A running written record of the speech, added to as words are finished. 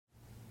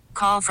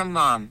Call from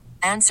mom.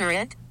 Answer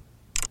it.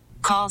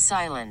 Call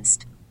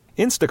silenced.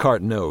 Instacart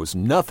knows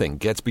nothing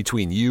gets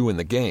between you and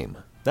the game.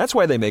 That's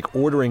why they make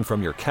ordering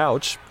from your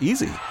couch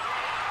easy.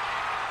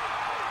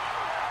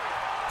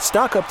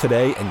 Stock up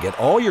today and get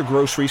all your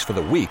groceries for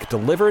the week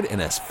delivered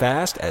in as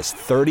fast as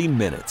 30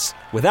 minutes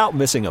without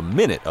missing a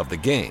minute of the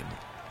game.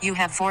 You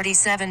have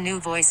 47 new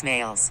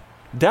voicemails.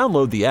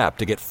 Download the app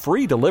to get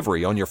free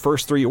delivery on your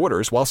first 3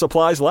 orders while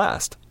supplies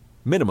last.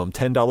 Minimum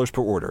 $10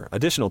 per order.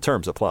 Additional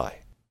terms apply.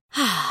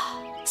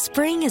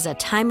 Spring is a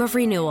time of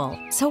renewal,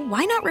 so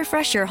why not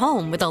refresh your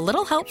home with a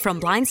little help from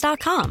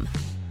Blinds.com?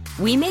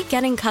 We make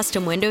getting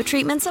custom window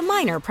treatments a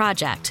minor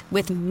project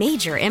with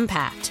major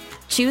impact.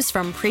 Choose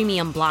from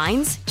premium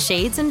blinds,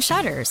 shades, and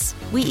shutters.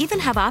 We even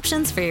have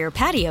options for your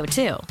patio,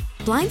 too.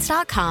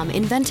 Blinds.com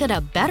invented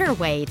a better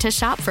way to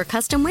shop for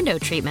custom window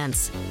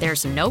treatments.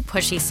 There's no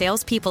pushy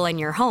salespeople in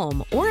your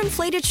home or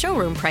inflated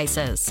showroom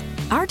prices.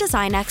 Our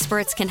design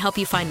experts can help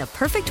you find the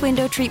perfect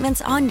window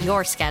treatments on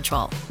your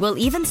schedule. We'll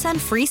even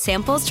send free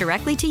samples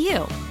directly to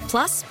you.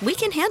 Plus, we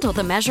can handle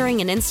the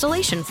measuring and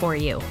installation for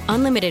you.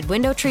 Unlimited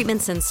window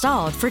treatments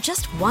installed for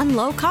just one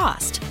low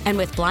cost. And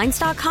with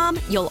Blinds.com,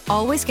 you'll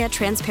always get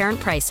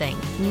transparent pricing.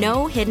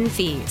 No hidden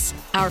fees.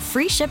 Our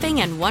free shipping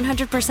and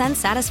 100%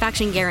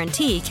 satisfaction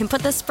guarantee can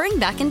put the spring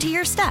back into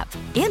your step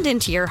and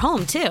into your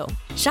home, too.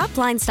 Shop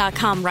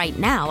Blinds.com right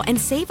now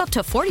and save up to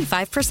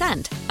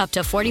 45%. Up to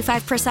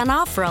 45%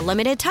 off for a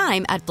limited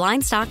time at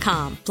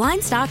Blinds.com.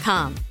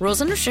 Blinds.com. Rules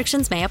and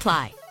restrictions may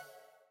apply.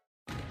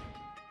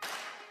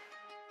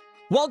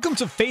 Welcome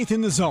to Faith in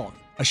the Zone,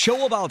 a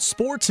show about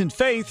sports and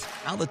faith,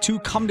 how the two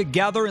come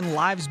together and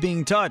lives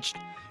being touched.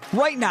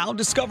 Right now,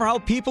 discover how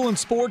people in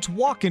sports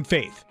walk in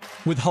faith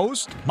with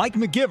host Mike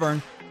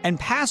McGivern and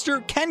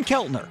Pastor Ken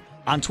Keltner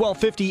on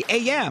 1250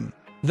 AM,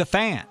 The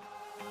Fan.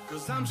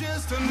 'Cause I'm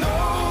just a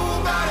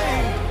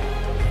nobody,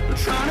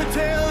 trying to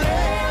tell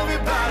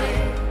everybody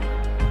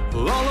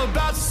all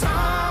about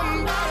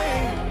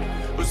somebody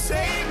who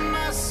saved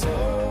my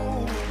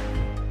soul.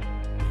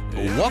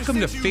 Welcome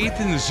to Faith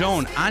in the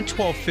Zone on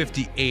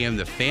 1250 AM,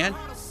 The Fan.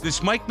 This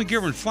is Mike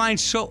McGivern flying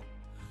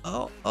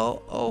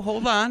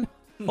hold on.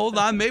 Hold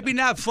on. Maybe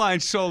not flying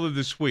solo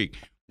this week.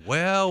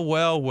 Well.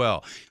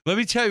 Let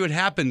me tell you what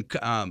happened.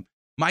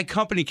 My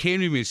company came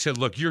to me and said,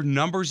 look, your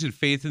numbers in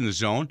Faith in the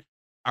Zone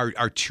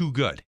are too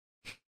good.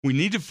 We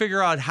need to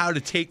figure out how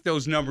to take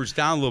those numbers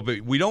down a little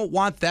bit. We don't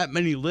want that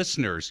many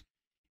listeners.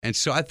 And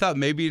so I thought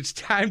maybe it's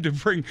time to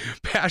bring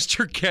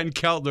Pastor Ken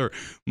Keltner,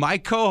 my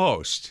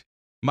co-host,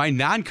 my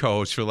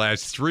non-co-host for the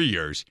last 3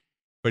 years,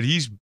 but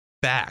he's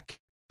back.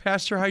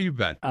 Pastor, how you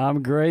been?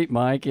 I'm great,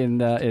 Mike,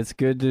 and it's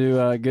good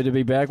to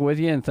be back with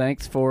you. And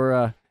thanks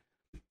for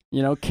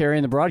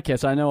carrying the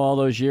broadcast. I know all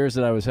those years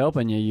that I was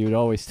helping you, you'd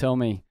always tell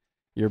me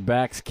your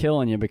back's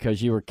killing you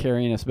because you were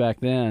carrying us back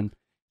then.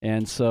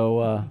 And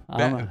so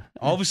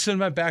all of a sudden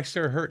my back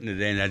started hurting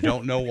today, and I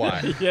don't know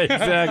why. Yeah,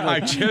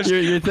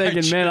 exactly. You're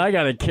thinking, man, I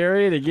got to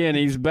carry it again.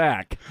 He's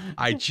back.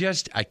 I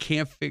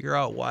can't figure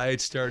out why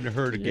it's starting to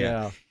hurt again.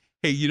 Yeah.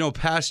 Hey,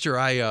 Pastor,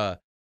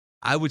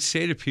 I would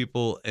say to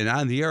people, and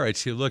on the air, I'd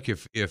say, look,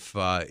 if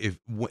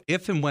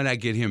and when I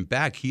get him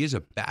back, he is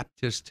a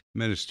Baptist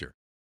minister.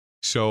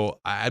 So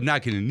I'm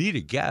not going to need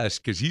a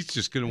guest because he's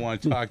just going to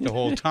want to talk the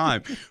whole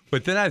time.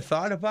 But then I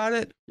thought about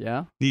it.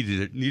 Yeah.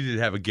 Needed to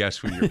have a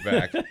guest when you're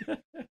back.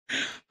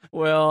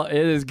 Well, it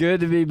is good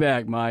to be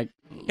back, Mike.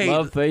 Hey,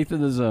 love Faith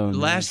in the Zone.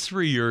 Last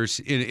 3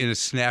 years, in a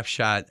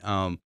snapshot,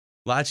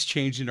 lots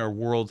changed in our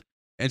world.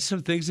 And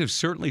some things have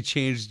certainly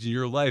changed in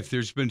your life.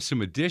 There's been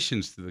some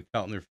additions to the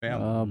Keltner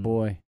family. Oh,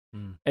 boy.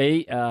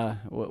 8,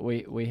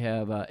 we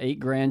have 8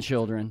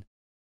 grandchildren,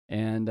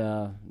 and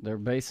they're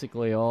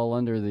basically all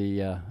under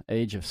the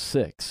age of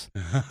 6.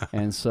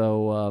 And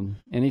so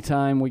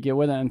anytime we get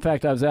with them, in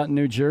fact, I was out in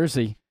New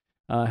Jersey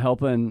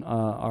helping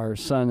our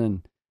son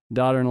and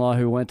daughter-in-law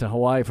who went to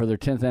Hawaii for their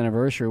 10th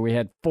anniversary. We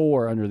had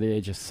 4 under the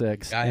age of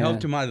 6. I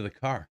helped them out of the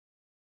car.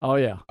 Oh,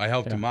 yeah. I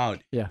helped them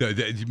out. Yeah.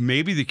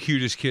 Maybe the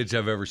cutest kids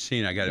I've ever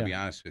seen, I got to be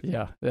honest with you.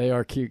 Yeah, they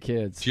are cute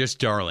kids. Just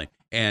darling.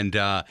 And,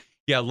 a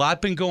lot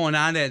been going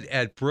on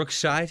at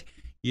Brookside.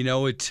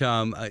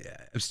 I'm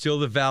still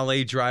the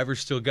valet driver,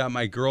 still got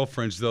my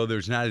girlfriends, though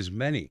there's not as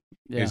many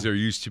as there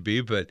used to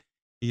be. But,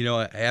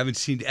 I haven't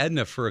seen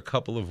Edna for a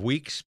couple of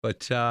weeks.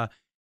 But,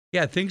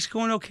 things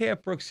going okay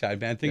at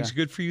Brookside, man. Things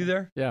good for you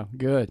there? Yeah,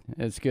 good.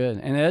 It's good.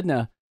 And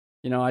Edna,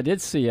 I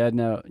did see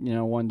Edna,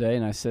 one day,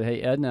 and I said,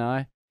 hey,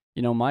 Edna,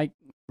 Mike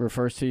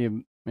refers to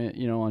you,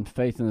 on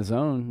Faith in the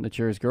Zone, that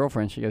you're his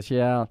girlfriend. She goes,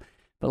 yeah,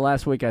 but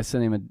last week I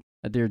sent him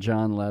a Dear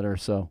John letter,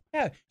 so.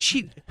 Yeah,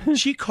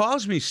 she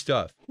calls me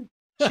stuff.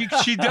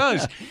 She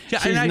does.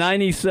 She's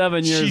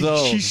 97 years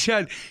old. She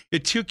said,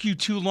 it took you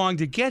too long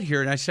to get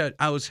here, and I said,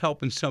 I was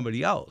helping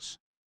somebody else.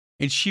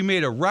 And she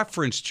made a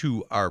reference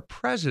to our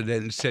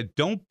president and said,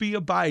 don't be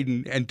a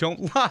Biden and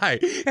don't lie.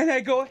 And I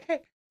go,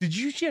 hey.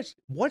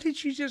 What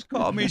did you just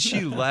call me?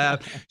 She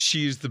laughed.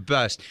 She's the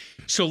best.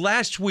 So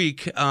last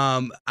week,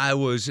 I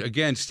was,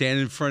 again,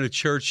 standing in front of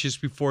church just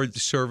before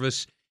the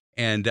service,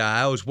 and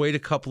I always wait a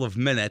couple of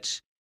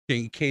minutes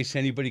in case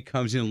anybody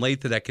comes in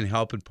late that I can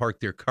help and park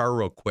their car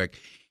real quick.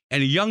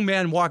 And a young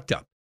man walked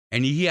up,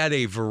 and he had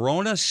a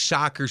Verona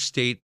Soccer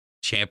State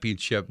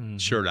Championship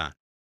shirt on.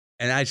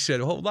 And I said,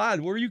 hold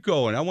on, where are you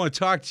going? I want to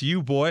talk to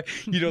you, boy.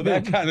 You know,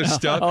 that kind of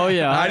stuff. Oh,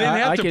 yeah. I didn't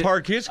have to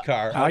park his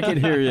car. I can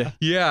hear you.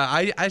 Yeah,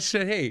 I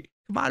said, hey,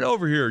 come on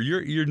over here.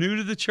 You're new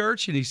to the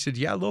church? And he said,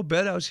 yeah, a little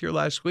bit. I was here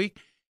last week.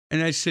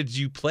 And I said, did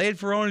you play at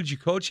Verona? Did you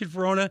coach at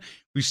Verona?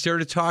 We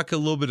started talking a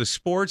little bit of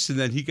sports, and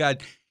then he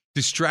got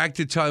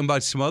distracted talking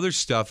about some other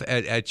stuff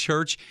at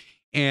church.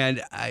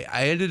 And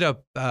I ended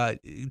up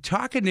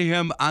talking to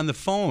him on the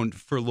phone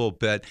for a little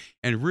bit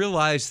and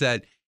realized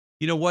that,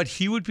 you know what,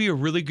 he would be a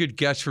really good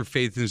guest for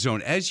Faith in the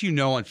Zone. As you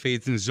know, on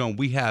Faith in the Zone,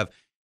 we have,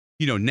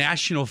 you know,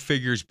 national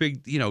figures,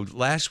 big, you know,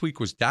 last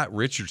week was Dot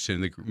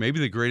Richardson, maybe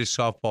the greatest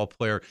softball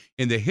player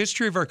in the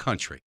history of our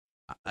country,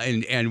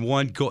 and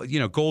won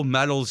gold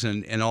medals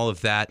and all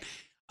of that.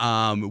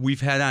 We've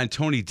had on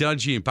Tony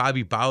Dungy and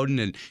Bobby Bowden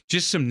and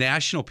just some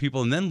national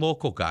people, and then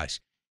local guys.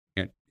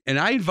 And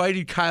I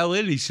invited Kyle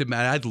in, and he said,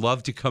 man, I'd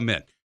love to come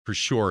in. For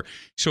sure.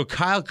 So,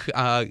 Kyle,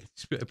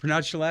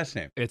 pronounce your last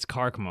name. It's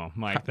Carcamo,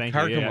 Mike. Thank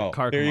you. Carcamo. Yeah,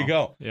 Carcamo. There you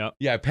go. Yep.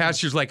 Yeah,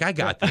 pastor's like, I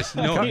got this.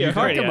 No,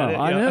 Carcamo.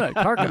 I knew it.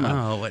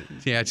 Carcamo. Oh,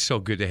 yeah, it's so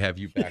good to have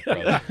you back,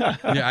 brother.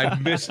 Yeah, I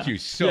missed you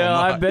so much.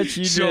 I bet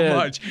you so did.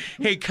 much.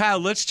 Hey, Kyle,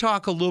 let's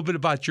talk a little bit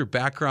about your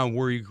background,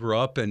 where you grew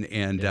up, and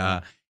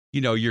you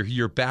know,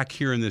 you're back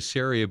here in this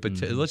area.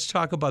 But let's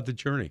talk about the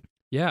journey.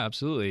 Yeah,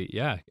 absolutely.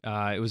 Yeah,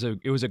 it was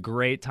a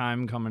great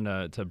time coming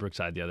to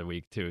Brookside the other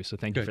week too. So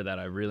thank you for that.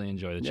 I really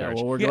enjoy the church.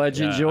 Well, we're glad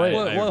you enjoyed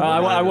it.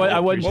 I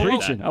wasn't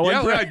preaching. Hold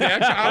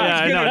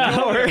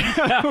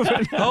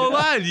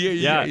on.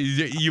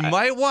 You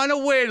might want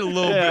to wait a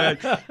little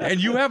bit.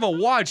 And you have a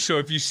watch, so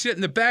if you sit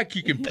in the back,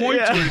 you can point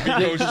to it if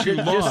it goes too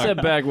long. Just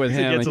sit back with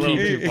him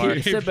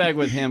and sit back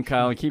with him,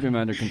 Kyle, and keep him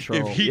under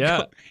control.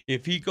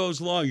 If he goes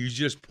long, you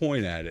just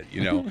point at it.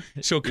 You know.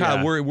 So,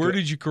 Kyle, where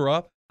did you grow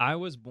up? I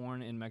was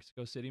born in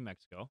Mexico City,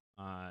 Mexico,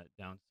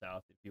 down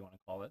south, if you want to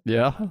call it.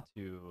 Yeah.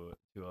 To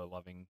a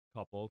loving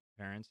couple,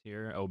 parents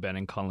here, Oben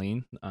and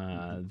Colleen.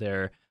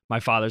 My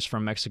father's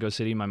from Mexico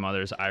City. My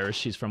mother's Irish.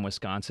 She's from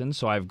Wisconsin.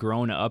 So I've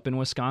grown up in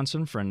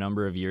Wisconsin for a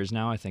number of years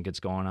now. I think it's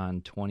going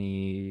on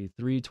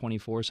 23,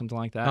 24, something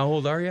like that. How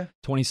old are you?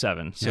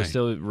 27. So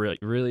still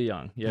really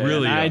young. Yeah,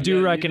 really young. I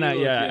do recognize. You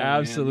look young,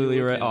 absolutely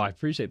man. right. Oh, I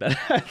appreciate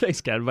that.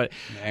 Thanks, Ken. But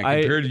man,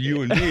 compared to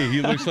you and me,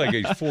 he looks like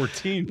he's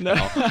 14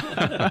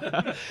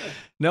 now.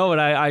 No, but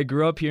I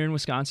grew up here in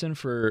Wisconsin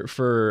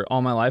for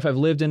all my life. I've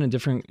lived in a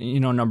different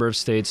number of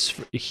states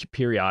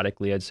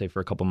periodically. I'd say for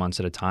a couple months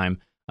at a time.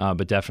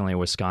 But definitely a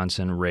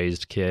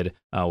Wisconsin-raised kid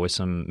with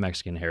some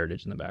Mexican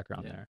heritage in the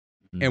background there.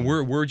 And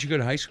where'd you go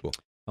to high school?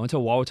 I went to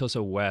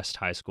Wauwatosa West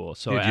High School.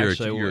 So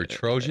you're a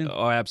Trojan?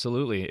 Oh,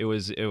 absolutely. It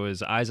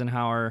was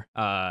Eisenhower,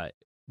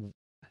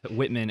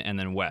 Whitman, and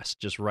then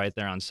West, just right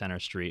there on Center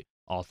Street,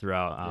 all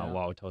throughout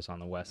Wauwatosa on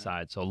the west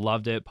side. So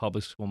loved it.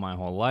 Public school my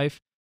whole life.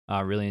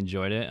 Really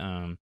enjoyed it.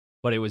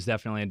 But it was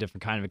definitely a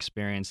different kind of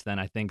experience than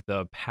I think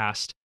the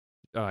past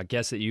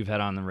guests that you've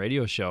had on the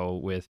radio show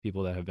with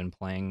people that have been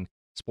playing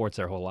sports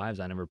their whole lives.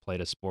 I never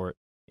played a sport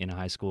in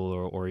high school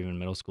or even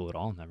middle school at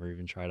all. Never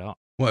even tried out.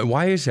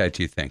 Why is that,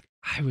 do you think?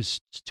 I was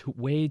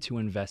way too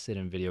invested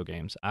in video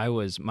games. I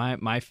was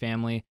my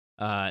family.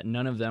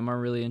 None of them are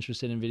really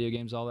interested in video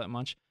games all that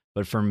much.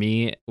 But for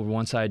me,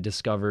 once I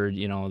discovered,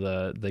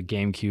 the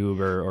GameCube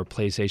or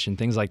PlayStation,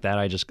 things like that,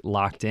 I just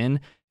locked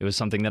in. It was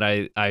something that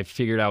I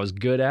figured I was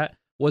good at.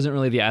 Wasn't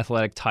really the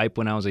athletic type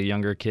when I was a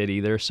younger kid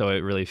either, so it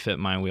really fit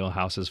my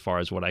wheelhouse as far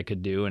as what I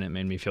could do, and it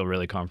made me feel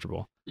really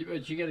comfortable.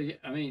 But you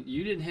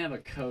didn't have a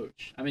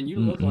coach. I mean, you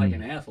look like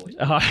an athlete.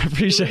 Oh, I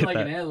appreciate that. You look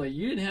like an athlete.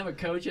 You didn't have a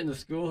coach in the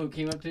school who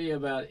came up to you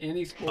about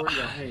any sport and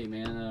go, hey,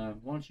 man,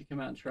 why don't you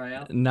come out and try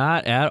out?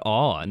 Not at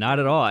all. Not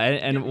at all.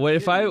 And what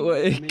if Mike,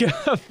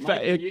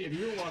 if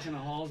you were walking the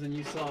halls and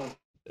you saw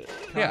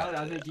Kyle,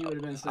 I think you would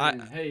have been saying,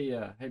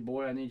 hey,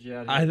 boy, I need you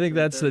out here. I think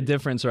that's the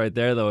difference right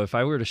there, though. If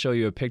I were to show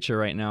you a picture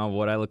right now of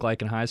what I look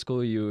like in high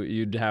school,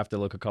 you'd have to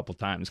look a couple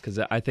times because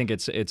I think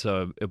it's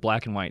a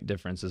black and white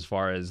difference as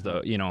far as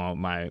the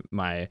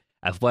my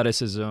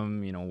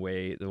athleticism,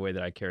 the way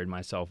that I carried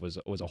myself was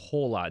a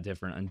whole lot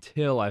different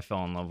until I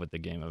fell in love with the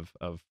game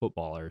of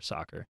football or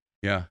soccer.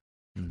 Yeah.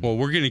 Well,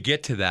 we're going to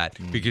get to that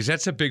because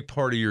that's a big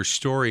part of your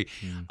story.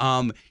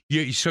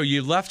 So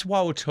you left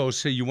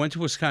Wauwatosa, you went to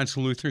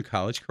Wisconsin Lutheran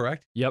College,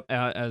 correct? Yep,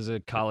 as a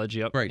college,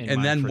 yep. Right,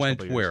 and then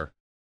went where?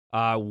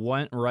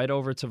 Went right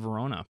over to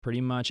Verona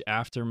pretty much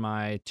after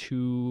my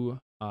 2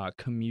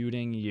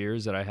 commuting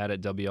years that I had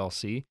at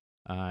WLC.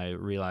 I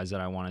realized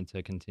that I wanted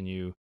to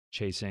continue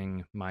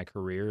chasing my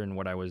career and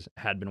what I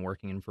had been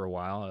working in for a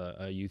while,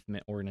 a youth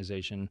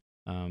organization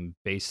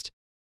based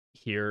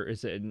here.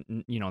 Is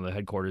the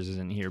headquarters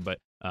isn't here, but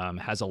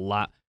has a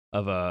lot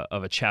of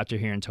a chapter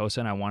here in Tosa,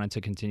 and I wanted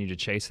to continue to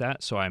chase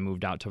that. So I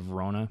moved out to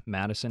Verona,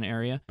 Madison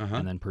area,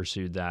 and then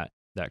pursued that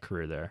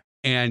career there.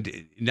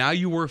 And now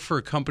you work for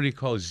a company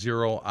called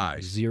Zero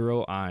Eyes.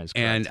 Zero Eyes,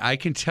 correct. And I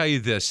can tell you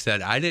this,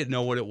 that I didn't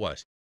know what it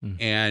was.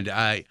 And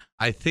I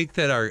think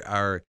that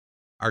our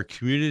our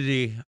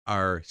community,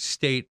 our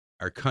state,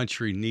 our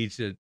country needs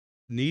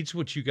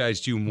what you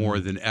guys do more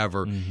than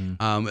ever.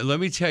 And let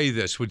me tell you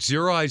this, what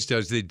Zero Eyes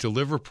does, they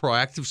deliver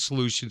proactive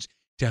solutions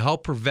to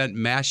help prevent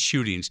mass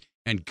shootings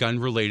and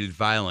gun-related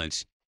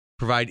violence,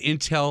 provide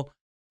intel,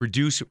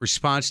 reduce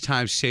response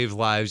times, save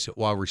lives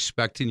while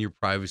respecting your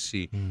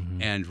privacy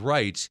and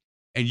rights.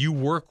 And you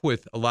work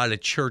with a lot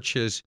of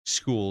churches,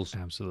 schools.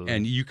 Absolutely.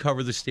 And you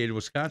cover the state of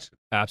Wisconsin.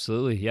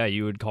 Absolutely. Yeah,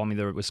 you would call me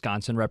the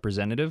Wisconsin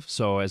representative.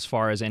 So as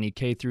far as any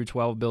K through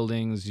 12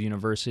 buildings,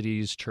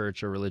 universities,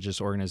 church or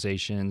religious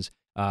organizations,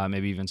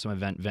 maybe even some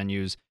event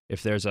venues,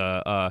 if there's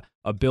a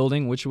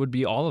building, which would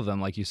be all of them,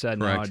 like you said,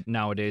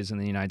 nowadays in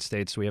the United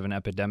States, we have an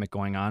epidemic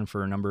going on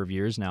for a number of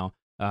years now.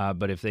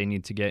 But if they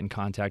need to get in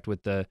contact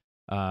with the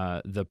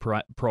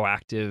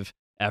proactive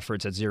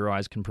efforts that Zero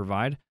Eyes can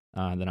provide,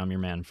 then I'm your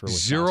man for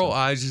Wisconsin. Zero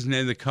Eyes is the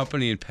name of the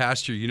company. And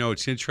Pastor,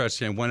 it's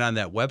interesting. I went on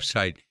that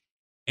website,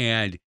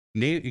 and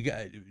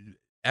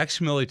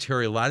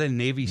ex-military, a lot of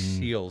Navy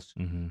SEALs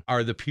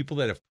are the people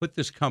that have put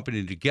this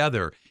company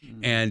together.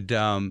 And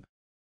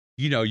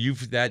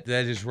that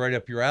is right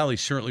up your alley,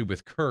 certainly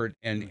with Kurt,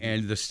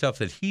 and the stuff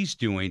that he's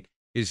doing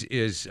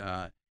is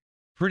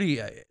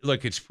pretty.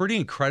 Look, it's pretty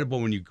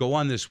incredible when you go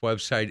on this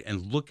website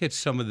and look at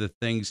some of the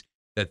things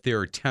that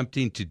they're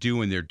attempting to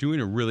do, and they're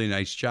doing a really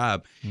nice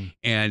job.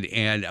 And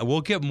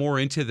we'll get more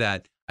into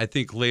that, I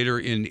think, later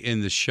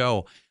in the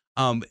show.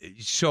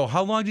 So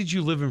how long did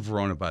you live in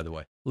Verona, by the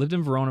way? Lived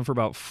in Verona for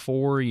about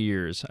 4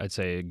 years. I'd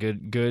say a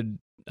good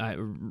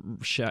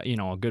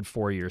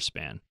 4-year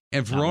span.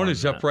 And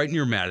Verona's up right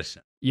near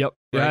Madison. Yep.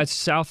 Right? Yeah, it's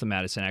south of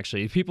Madison,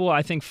 actually. People,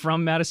 I think,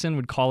 from Madison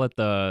would call it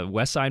the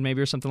west side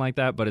maybe or something like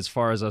that. But as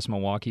far as us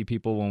Milwaukee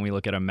people, when we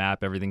look at a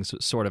map, everything's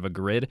sort of a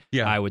grid.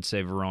 Yeah. I would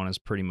say Verona's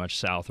pretty much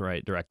south,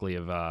 right, directly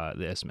of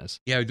the Isthmus.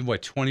 Yeah,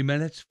 what, 20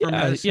 minutes from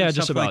Madison? Yeah,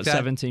 just about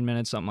 17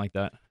 minutes, something like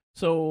that.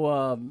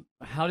 So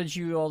how did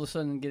you all of a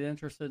sudden get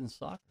interested in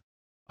soccer?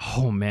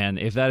 Oh, man,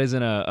 if that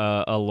isn't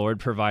a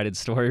Lord-provided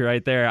story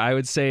right there, I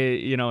would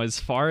say, as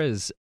far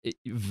as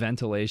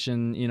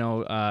ventilation,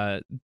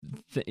 things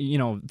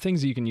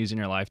that you can use in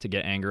your life to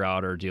get anger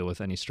out or deal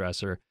with any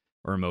stress or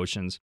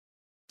emotions,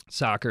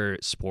 soccer,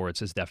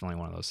 sports is definitely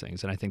one of those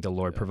things. And I think the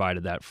Lord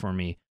provided that for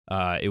me.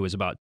 It was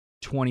about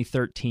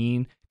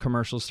 2013,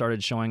 commercials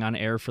started showing on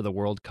air for the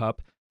World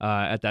Cup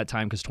at that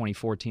time, because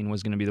 2014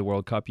 was going to be the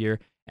World Cup year.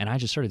 And I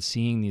just started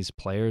seeing these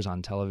players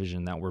on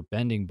television that were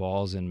bending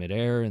balls in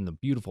midair and the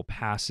beautiful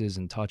passes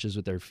and touches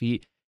with their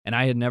feet. And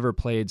I had never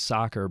played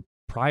soccer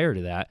prior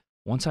to that.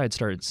 Once I had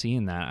started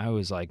seeing that, I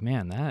was like,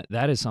 man,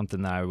 that is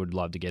something that I would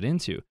love to get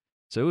into.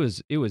 So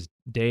it was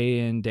day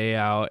in, day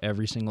out,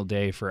 every single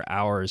day for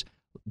hours,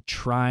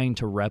 trying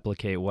to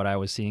replicate what I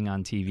was seeing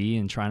on TV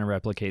and trying to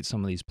replicate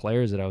some of these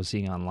players that I was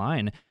seeing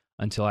online,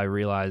 until I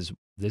realized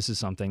this is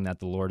something that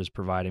the Lord is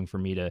providing for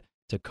me to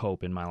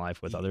cope in my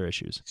life with other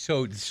issues.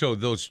 So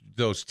those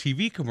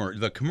TV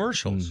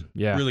commercials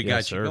really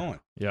got you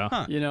going. Yeah. Huh.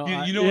 Hold on. You know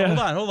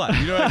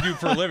what I do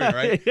for a living,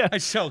 right? Yeah. I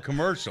sell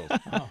commercials.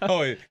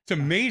 Oh, it's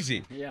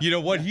amazing. Yeah. You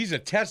know what? He's a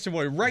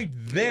testimony right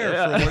there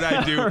for what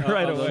I do.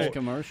 Right away. Those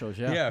commercials,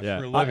 for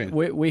a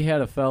living. We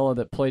had a fellow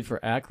that played for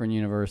Akron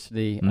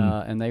University,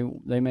 and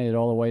they made it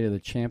all the way to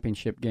the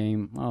championship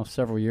game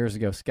several years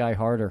ago, Sky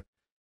Harder.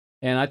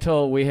 And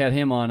we had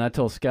him on. I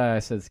told Sky, I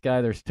said, Sky,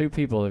 there's two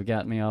people that have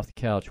gotten me off the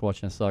couch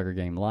watching a soccer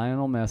game,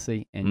 Lionel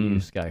Messi and you,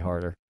 Sky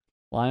Harder.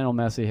 Lionel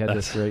Messi had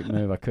this great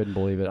move. I couldn't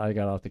believe it. I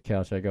got off the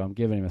couch. I go, I'm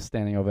giving him a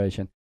standing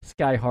ovation.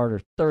 Sky Harder,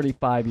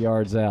 35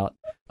 yards out.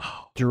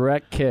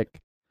 Direct kick.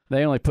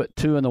 They only put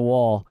 2 in the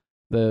wall.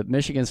 The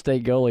Michigan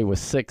State goalie was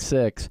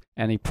 6'6",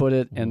 and he put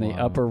it in the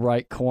upper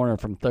right corner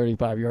from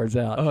 35 yards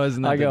out. Oh,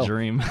 isn't that the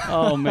dream?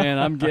 Oh, man,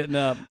 I'm getting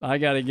up. I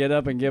got to get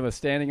up and give a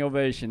standing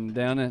ovation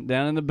down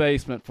in the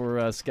basement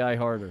for Sky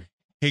Harder.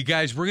 Hey,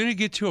 guys, we're going to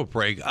get to a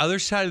break. Other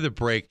side of the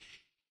break,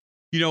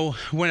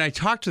 when I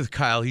talked with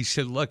Kyle, he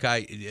said, look,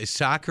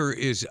 soccer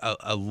is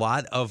a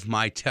lot of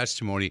my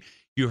testimony.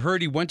 You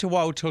heard he went to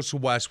Wauwatosa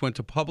West, went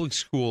to public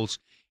schools,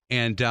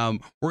 and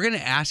we're going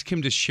to ask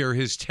him to share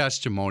his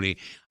testimony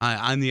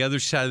on the other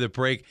side of the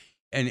break.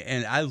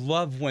 And I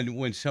love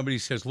when somebody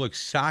says, look,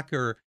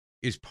 soccer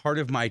is part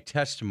of my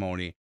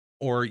testimony,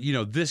 or,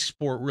 this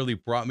sport really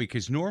brought me.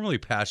 Because normally,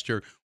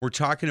 Pastor, we're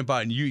talking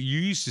about, and you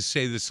used to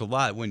say this a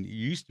lot when you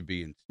used to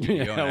be in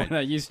studio. Yeah, when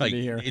I used to be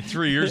here.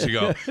 3 years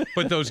ago.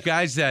 But those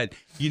guys that,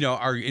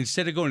 are,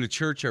 instead of going to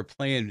church, are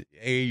playing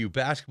AAU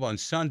basketball on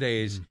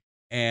Sundays,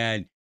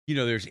 and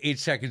there's 8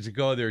 seconds to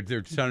go.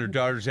 Their son or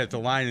daughter's at the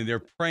line, and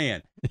they're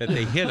praying that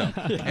they hit them.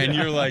 And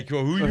you're like,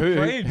 well, who are you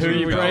praying to? Who are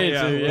you praying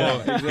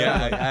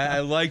to?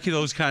 I like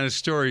those kind of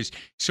stories.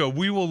 So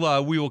we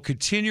will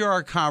continue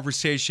our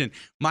conversation.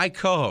 My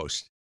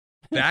co-host,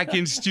 back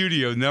in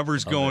studio,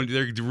 numbers going,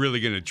 they're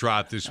really going to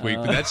drop this week,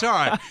 but that's all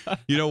right.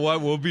 You know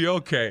what? We'll be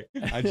okay.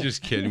 I'm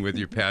just kidding with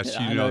your past.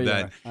 You know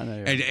that. I know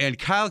and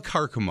Kyle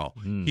Carcamo,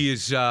 he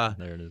is there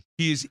it is.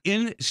 He is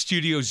in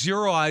studio.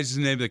 Zero Eyes is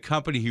the name of the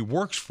company he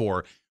works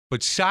for,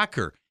 but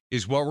soccer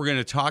is what we're going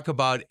to talk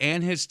about,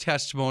 and his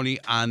testimony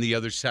on the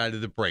other side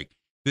of the break.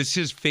 This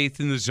is Faith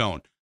in the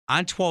Zone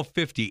on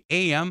 1250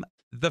 AM,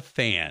 The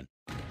Fan.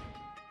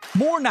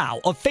 More now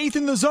of Faith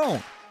in the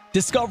Zone,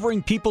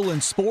 discovering people in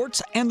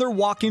sports and their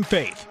walk in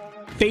faith.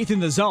 Faith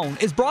in the Zone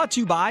is brought to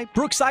you by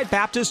Brookside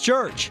Baptist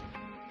Church.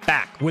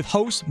 Back with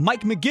host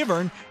Mike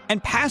McGivern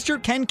and Pastor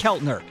Ken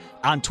Keltner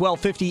on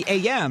 1250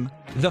 AM,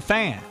 The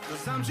Fan.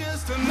 'Cause I'm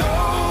just a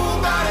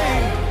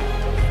nobody,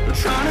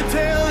 trying to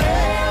tell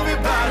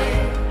everybody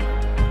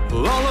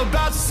all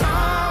about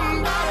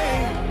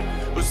somebody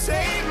who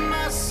saved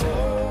my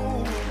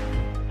soul.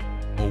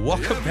 Well,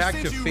 welcome back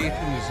to Faith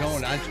in the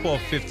Zone on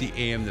 1250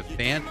 AM, The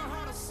Fan.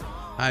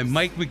 I'm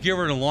Mike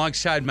McGivern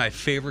alongside my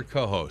favorite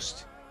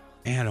co-host.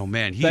 Man, oh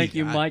man. Thank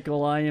you,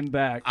 Michael. I am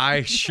back.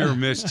 I sure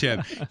missed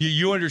him.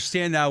 You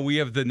understand now we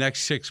have the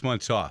next 6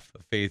 months off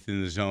of Faith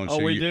in the Zone. Oh,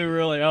 so we do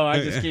really? Oh, I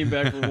just came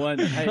back for one.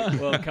 Hey,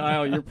 well,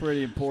 Kyle, you're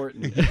pretty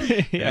important.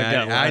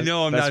 I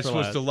know I'm not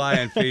supposed to lie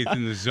on Faith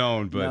in the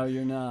Zone, but no,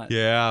 you're not.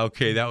 Yeah,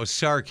 okay, that was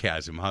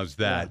sarcasm. How's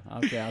that? Yeah,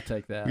 okay, I'll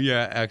take that.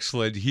 Yeah,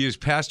 excellent. He is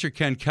Pastor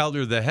Ken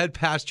Keltner, the head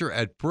pastor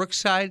at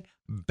Brookside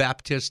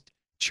Baptist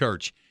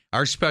Church,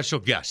 our special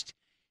guest.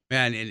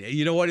 Man, and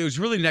you know what? It was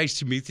really nice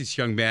to meet this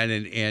young man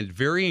and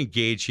very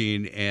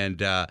engaging. And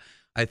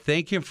I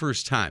thank him for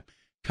his time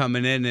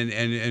coming in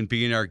and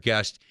being our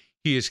guest.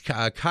 He is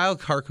Kyle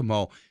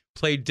Carcamo,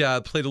 played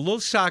a little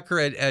soccer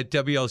at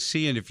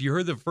WLC. And if you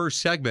heard the first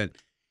segment,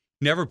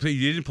 he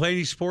didn't play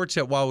any sports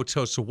at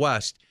Wauwatosa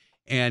West.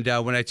 And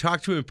when I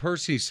talked to him in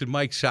person, he said,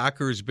 Mike,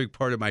 soccer is a big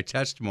part of my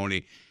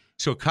testimony.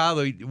 So,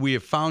 Kyle, we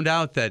have found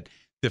out that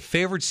the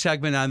favorite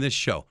segment on this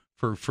show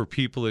for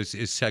people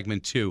is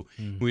segment 2.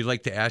 We'd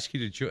like to ask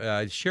you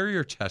to share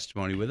your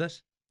testimony with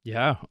us.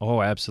 Yeah.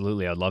 Oh,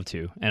 absolutely. I'd love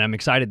to. And I'm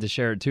excited to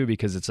share it too,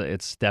 because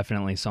it's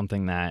definitely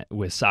something that,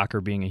 with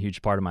soccer being a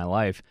huge part of my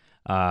life,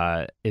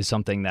 is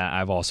something that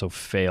I've also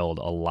failed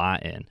a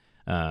lot in.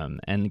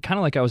 And kind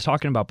of like I was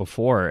talking about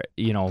before,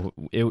 you know,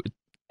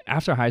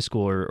 after high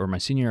school or my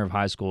senior year of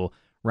high school,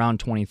 around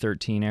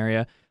 2013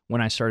 area,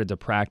 when I started to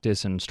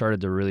practice and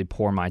started to really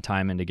pour my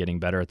time into getting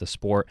better at the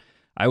sport,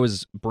 I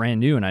was brand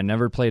new and I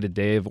never played a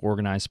day of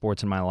organized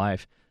sports in my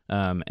life.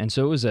 And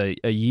so it was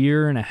a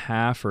year and a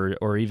half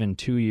or even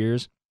 2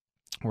 years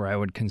where I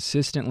would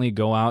consistently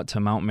go out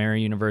to Mount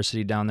Mary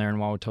University down there in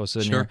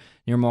Wauwatosa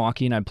near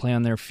Milwaukee, and I'd play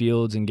on their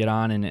fields and get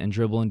on and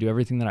dribble and do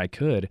everything that I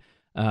could.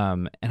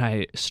 And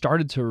I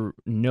started to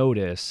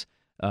notice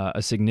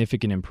a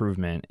significant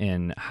improvement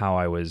in how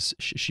I was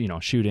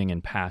shooting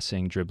and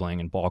passing, dribbling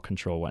and ball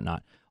control,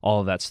 whatnot,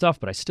 all of that stuff.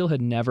 But I still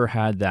had never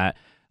had that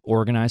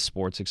organized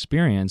sports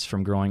experience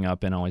from growing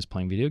up and always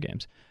playing video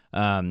games.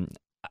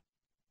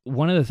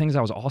 One of the things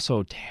I was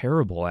also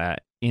terrible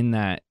at in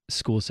that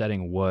school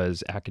setting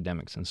was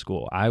academics in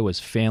school. I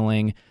was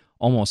failing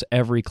almost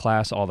every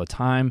class all the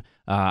time.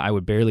 I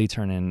would barely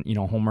turn in,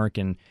 homework,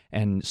 and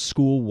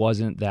school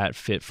wasn't that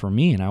fit for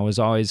me. And I was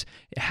always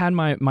had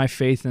my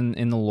faith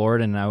in the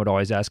Lord, and I would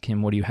always ask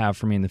him, "What do you have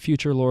for me in the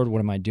future, Lord? What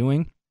am I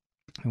doing?"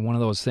 And one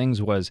of those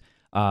things was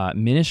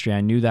ministry.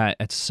 I knew that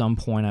at some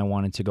point I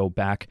wanted to go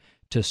back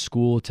to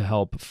school to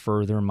help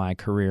further my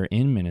career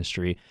in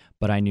ministry,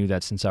 but I knew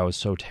that since I was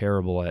so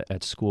terrible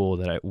at school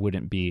that it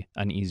wouldn't be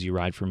an easy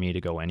ride for me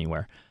to go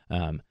anywhere.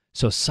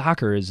 So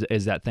soccer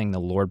is that thing the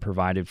Lord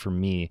provided for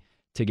me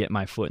to get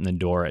my foot in the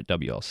door at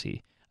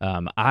WLC.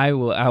 I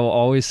will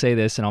always say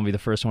this, and I'll be the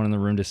first one in the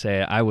room to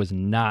say it, I was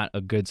not a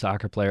good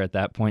soccer player at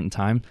that point in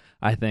time.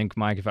 I think,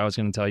 Mike, if I was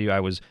going to tell you, I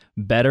was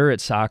better at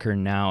soccer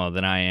now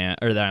than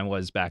I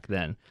was back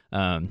then.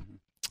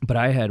 But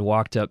I had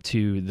walked up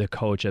to the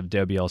coach of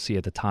WLC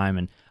at the time,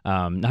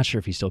 and not sure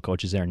if he still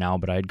coaches there now,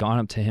 but I had gone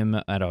up to him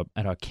at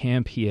a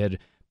camp he had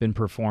been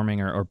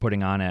performing or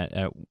putting on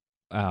at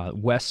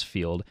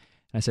Westfield.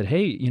 And I said,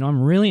 "Hey,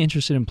 I'm really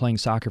interested in playing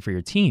soccer for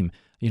your team.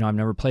 I've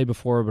never played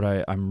before,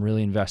 but I'm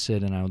really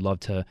invested, and I would love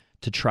to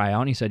try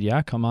out." And he said,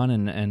 "Yeah, come on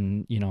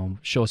and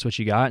show us what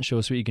you got, and show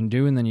us what you can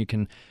do, and then you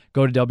can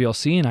go to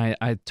WLC." And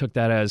I took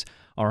that as,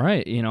 all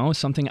right,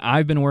 something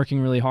I've been working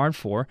really hard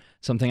for,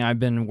 something I've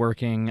been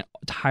working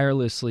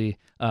tirelessly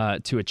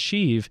to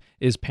achieve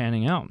is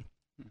panning out.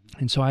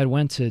 And so I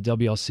went to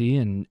WLC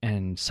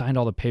and signed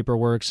all the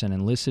paperwork and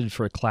enlisted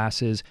for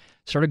classes,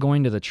 started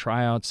going to the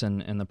tryouts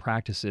and the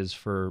practices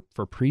for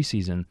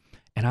preseason.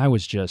 And I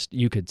was just,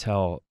 you could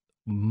tell,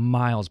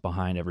 miles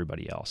behind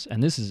everybody else.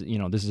 And this is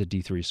a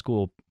D3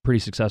 school, pretty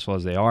successful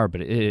as they are,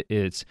 but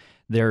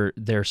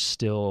they're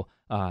still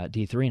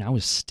D3, and I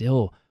was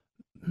still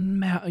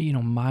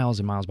miles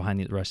and miles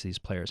behind the rest of these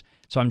players.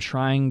 So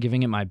I'm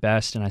giving it my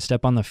best, and I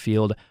step on the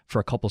field for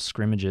a couple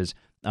scrimmages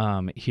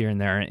here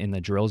and there in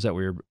the drills that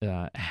we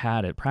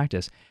had at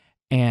practice,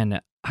 and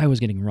I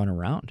was getting run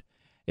around.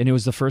 And it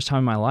was the first time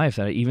in my life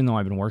that even though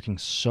I've been working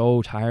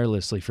so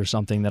tirelessly for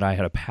something that I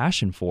had a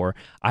passion for,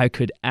 I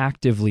could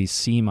actively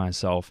see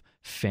myself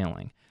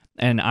failing.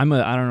 And I'm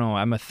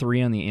a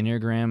 3 on the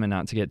Enneagram, and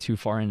not to get too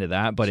far into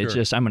that, but It's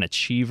just, I'm an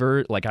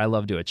achiever. Like, I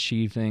love to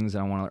achieve things,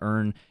 and I want to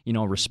earn,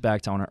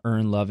 respect. I want to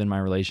earn love in my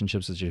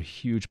relationships. It's a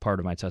huge part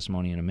of my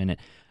testimony in a minute.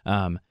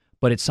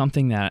 But it's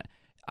something that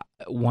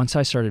once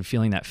I started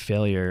feeling that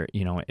failure,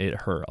 it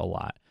hurt a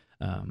lot.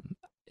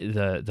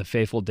 the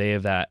fateful day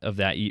of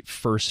that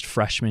first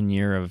freshman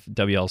year of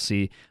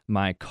WLC,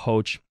 my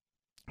coach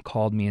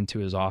called me into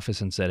his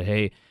office and said,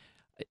 "Hey,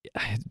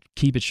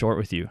 keep it short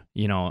with you.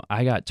 You know,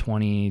 I got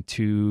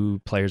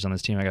 22 players on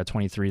this team. I got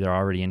 23. They're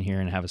already in here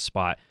and have a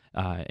spot.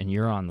 And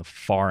you're on the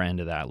far end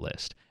of that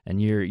list,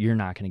 and you're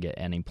not going to get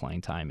any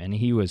playing time." And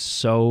he was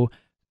so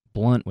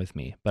blunt with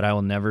me, but I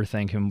will never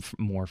thank him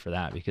more for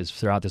that, because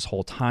throughout this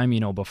whole time, you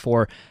know,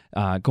 before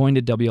going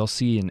to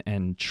WLC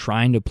and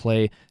trying to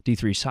play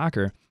D3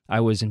 soccer,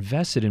 I was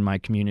invested in my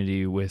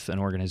community with an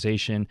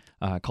organization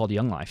called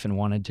Young Life and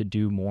wanted to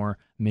do more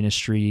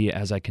ministry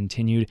as I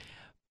continued.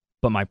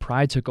 But my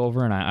pride took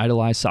over, and I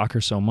idolized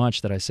soccer so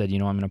much that I said, you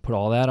know, I'm going to put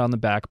all that on the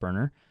back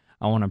burner.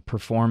 I want to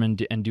perform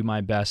and do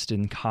my best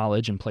in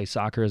college and play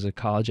soccer as a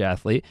college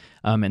athlete.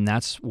 And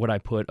that's what I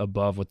put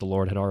above what the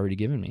Lord had already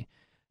given me.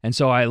 And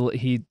so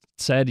he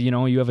said, you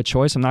know, you have a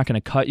choice. I'm not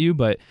going to cut you,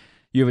 but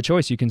you have a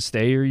choice. You can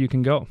stay or you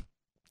can go.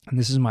 And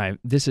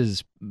this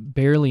is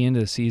barely into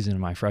the season of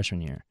my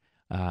freshman year.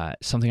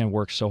 Something I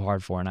worked so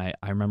hard for. And I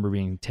remember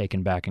being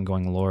taken back and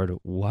going, Lord,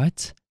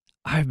 what?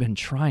 I've been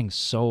trying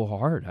so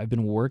hard. I've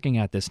been working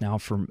at this now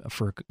for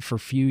a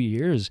few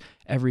years,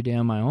 every day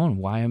on my own.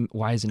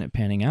 Why isn't it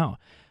panning out?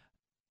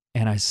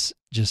 And I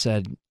just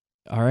said,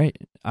 all right,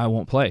 I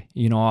won't play.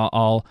 You know,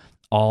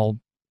 I'll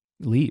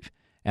leave.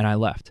 And I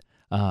left.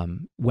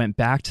 Went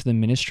back to the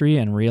ministry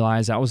and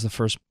realized that was the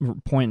first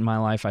point in my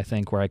life, I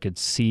think, where I could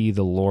see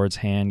the Lord's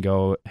hand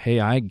go, hey,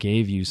 I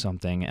gave you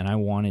something, and I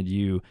wanted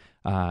you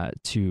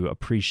to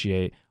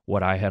appreciate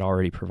what I had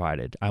already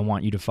provided. I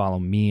want you to follow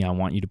me. I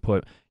want you to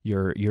put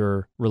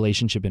your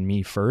relationship in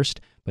me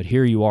first, but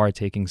here you are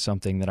taking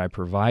something that I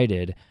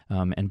provided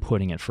and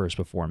putting it first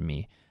before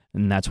me.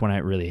 And that's when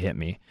it really hit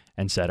me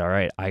and said, all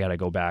right, I got to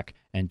go back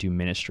and do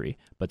ministry.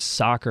 But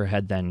soccer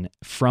had then,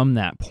 from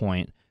that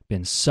point,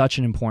 been such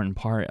an important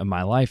part of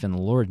my life, and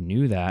the Lord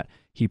knew that.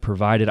 He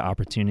provided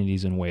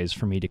opportunities and ways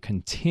for me to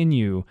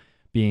continue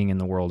being in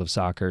the world of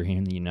soccer here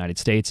in the United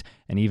States,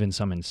 and even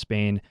some in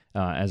Spain,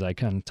 as I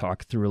kind of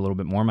talk through a little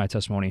bit more of my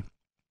testimony,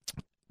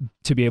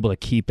 to be able to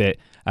keep it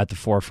at the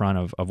forefront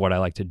of what I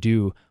like to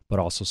do, but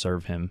also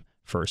serve Him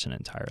first and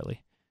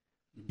entirely.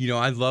 You know,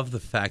 I love the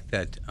fact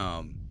that,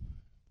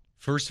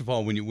 first of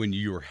all, when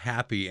you were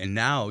happy, and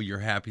now you're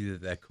happy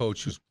that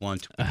coach was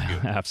blunt with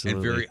you.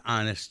 Absolutely. And very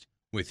honest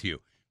with you.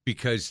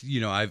 Because,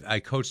 you know, I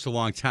coached a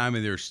long time,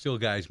 and there are still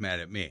guys mad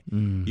at me,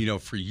 you know,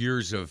 for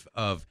years of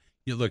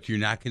look, you're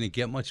not going to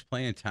get much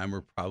playing time.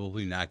 We're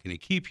probably not going to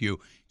keep you.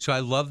 So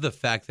I love the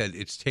fact that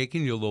it's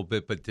taken you a little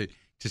bit, but to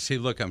say,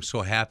 look, I'm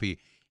so happy.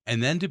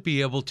 And then to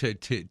be able to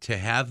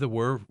have the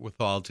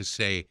wherewithal to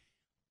say,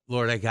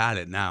 Lord, I got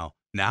it now.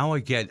 Now I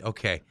get,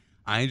 okay,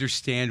 I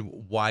understand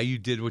why you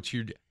did what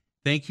you did.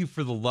 Thank you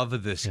for the love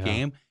of this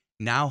game.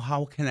 Now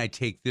how can I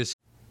take this?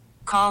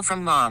 Call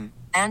from mom.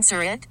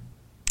 Answer it.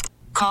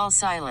 Call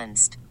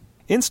silenced.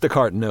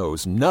 Instacart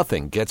knows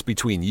nothing gets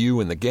between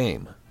you and the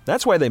game.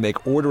 That's why they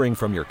make ordering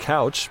from your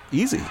couch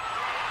easy.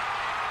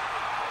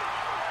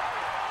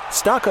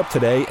 Stock up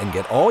today and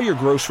get all your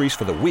groceries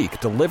for the week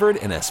delivered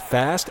in as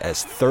fast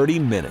as 30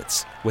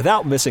 minutes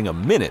without missing a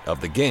minute of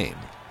the game.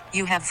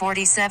 You have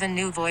 47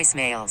 new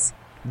voicemails.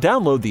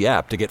 Download the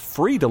app to get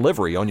free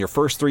delivery on your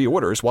first 3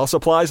 orders while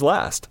supplies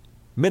last.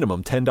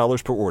 Minimum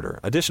 $10 per order.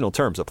 Additional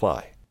terms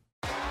apply.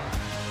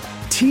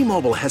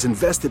 T-Mobile has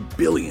invested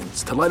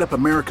billions to light up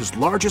America's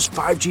largest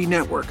 5G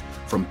network,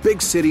 from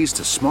big cities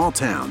to small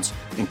towns,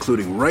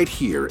 including right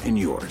here in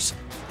yours.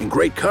 And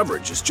great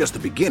coverage is just the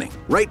beginning.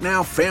 Right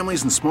now,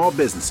 families and small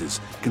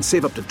businesses can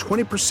save up to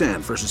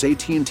 20% versus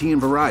AT&T and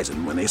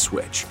Verizon when they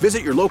switch.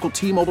 Visit your local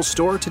T-Mobile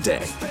store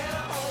today.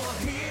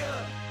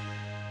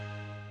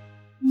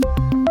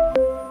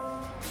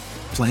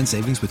 Plan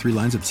savings with 3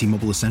 lines of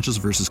T-Mobile Essentials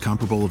versus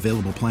comparable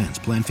available plans.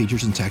 Plan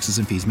features and taxes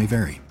and fees may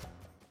vary.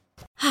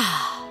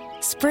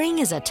 Spring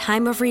is a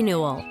time of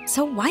renewal,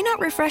 so why not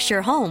refresh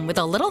your home with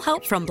a little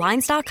help from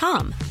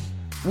Blinds.com?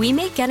 We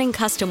make getting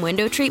custom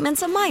window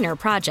treatments a minor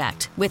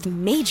project with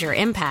major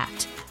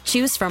impact.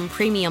 Choose from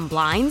premium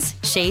blinds,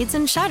 shades,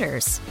 and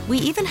shutters. We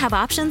even have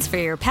options for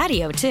your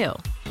patio, too.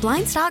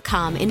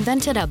 Blinds.com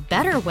invented a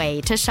better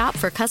way to shop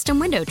for custom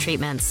window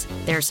treatments.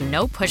 There's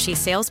no pushy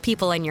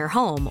salespeople in your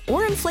home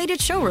or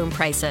inflated showroom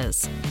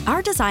prices.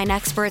 Our design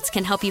experts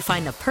can help you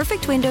find the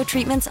perfect window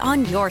treatments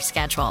on your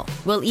schedule.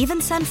 We'll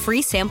even send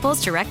free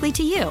samples directly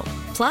to you.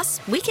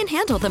 Plus, we can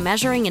handle the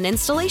measuring and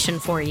installation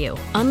for you.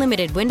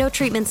 Unlimited window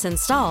treatments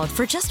installed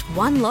for just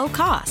one low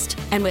cost.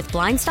 And with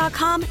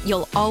Blinds.com,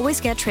 you'll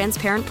always get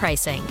transparent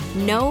pricing.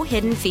 No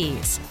hidden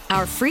fees.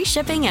 Our free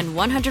shipping and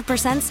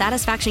 100%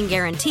 satisfaction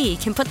guarantee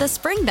can put the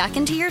spring back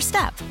into your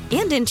step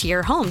and into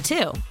your home,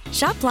 too.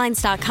 Shop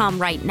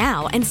Blinds.com right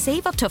now and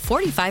save up to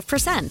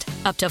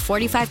 45%. Up to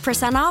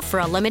 45% off for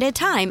a limited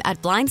time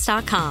at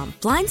Blinds.com.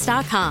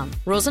 Blinds.com.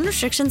 Rules and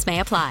restrictions may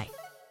apply.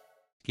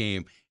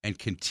 Game and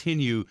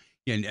continue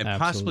and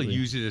possibly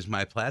use it as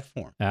my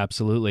platform.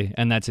 Absolutely.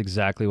 And that's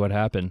exactly what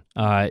happened.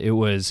 It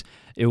was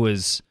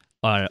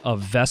a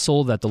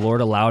vessel that the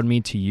Lord allowed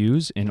me to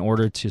use in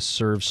order to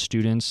serve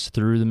students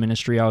through the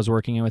ministry I was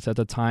working with at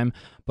the time,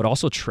 but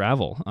also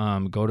travel,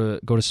 go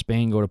to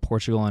Spain, go to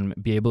Portugal, and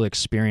be able to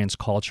experience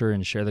culture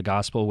and share the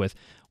gospel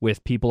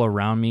with people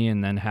around me,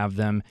 and then have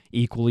them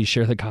equally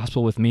share the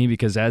gospel with me.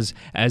 Because as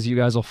you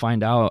guys will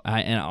find out,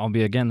 and I'll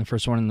be again the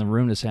first one in the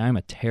room to say I'm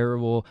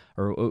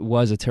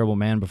was a terrible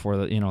man before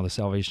the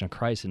salvation of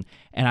Christ,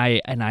 and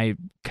I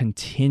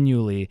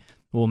continually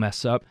will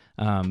mess up.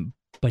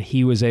 But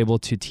he was able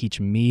to teach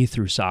me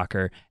through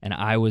soccer, and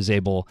I was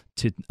able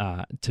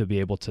to be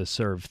able to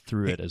serve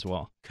through it as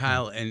well.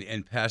 Kyle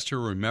and Pastor,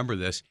 remember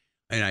this,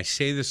 and I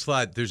say this a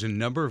lot. There's a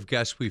number of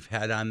guests we've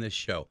had on this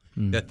show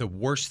that the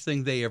worst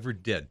thing they ever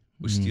did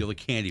was steal a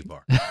candy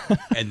bar.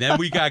 And then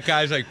we got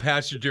guys like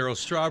Pastor Daryl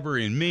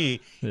Strawberry and me,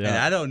 and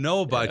I don't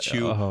know about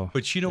you,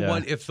 but you know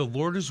what? If the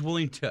Lord is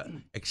willing to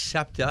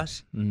accept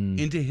us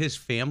into his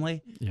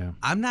family,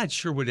 I'm not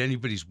sure what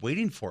anybody's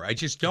waiting for. I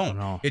just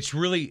don't. It's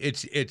really,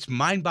 it's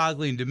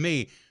mind-boggling to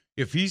me.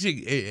 If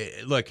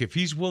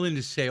he's willing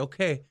to say,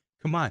 okay,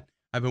 come on,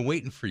 I've been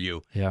waiting for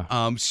you.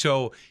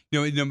 So,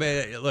 no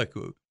matter, look,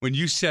 when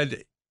you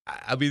said,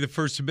 I'll be the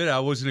first to admit I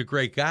wasn't a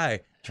great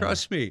guy,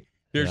 trust me,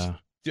 there's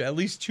at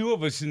least two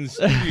of us in the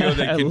studio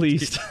that at can.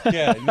 Least.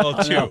 Yeah, no,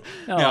 two.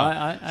 No,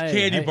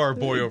 candy bar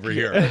boy over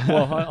here.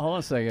 Well, hold on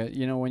a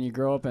second. When you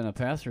grow up in a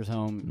pastor's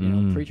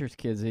home, preachers'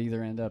 kids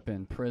either end up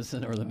in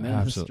prison or the ministry.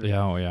 Absolutely.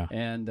 Yeah, oh yeah.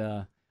 And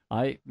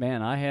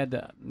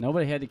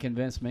nobody had to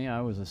convince me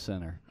I was a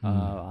sinner.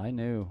 I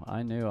knew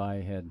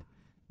I had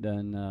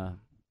done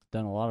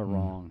a lot of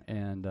wrong,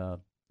 and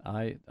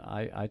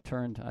I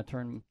turned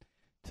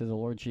to the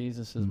Lord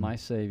Jesus as my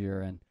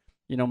Savior. And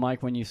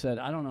Mike, when you said,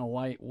 I don't know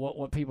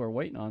what people are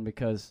waiting on,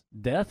 because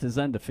death is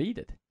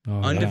undefeated.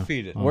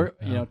 Undefeated. We're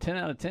 10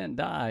 out of 10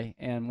 die,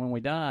 and when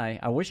we die,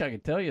 I wish I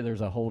could tell you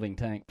there's a holding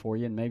tank for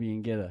you, and maybe you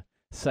can get a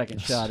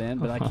second shot in,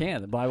 but I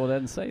can't. The Bible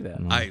doesn't say that.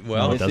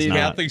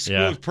 Catholic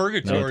school is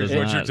purgatory is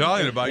what you're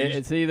talking about.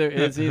 It's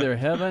either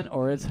heaven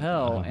or it's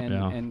hell,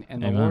 and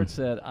the Lord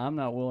said, I'm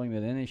not willing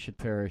that any should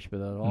perish, but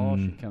that all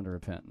should come to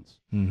repentance.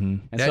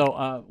 And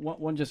so,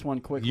 one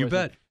quick question. You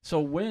bet. So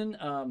when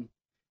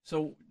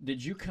So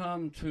did you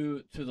come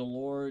to the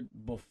Lord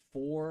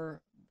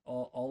before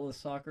all the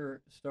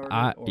soccer started?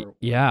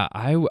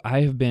 I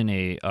have been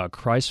a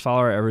Christ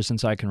follower ever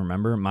since I can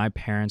remember. My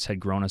parents had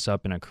grown us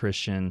up in a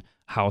Christian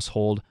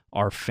household.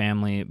 Our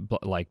family,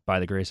 like by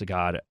the grace of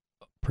God,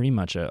 pretty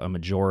much a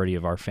majority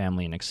of our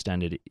family and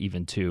extended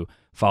even to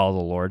follow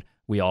the Lord.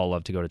 We all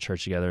love to go to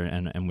church together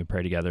and we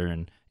pray together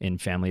and in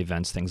family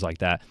events, things like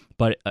that.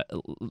 But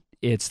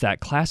it's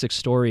that classic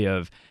story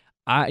of,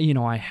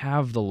 I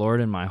have the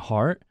Lord in my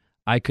heart.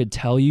 I could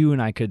tell you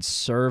and I could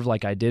serve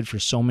like I did for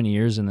so many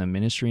years in the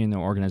ministry and the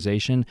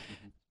organization,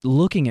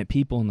 looking at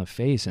people in the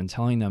face and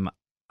telling them,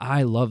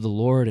 I love the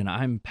Lord and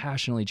I'm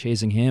passionately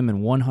chasing him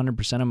and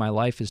 100% of my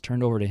life is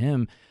turned over to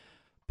him.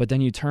 But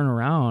then you turn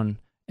around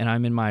and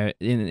I'm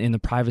in the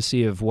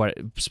privacy of what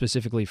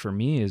specifically for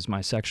me is my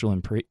sexual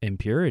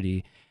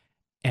impurity,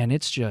 and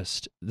it's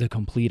just the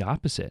complete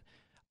opposite.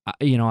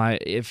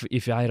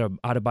 If I had a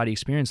out-of-body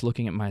experience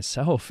looking at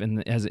myself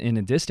in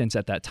a distance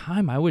at that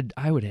time, I would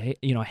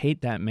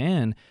hate that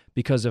man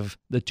because of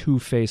the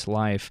two-faced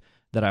life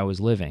that I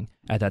was living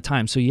at that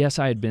time. So yes,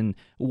 I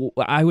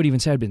would even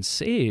say I'd been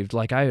saved,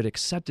 like I had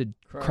accepted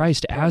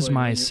Christ as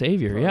my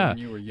Savior. Yeah,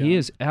 he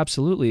is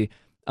absolutely.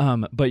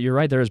 But you're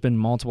right. There has been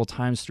multiple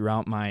times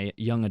throughout my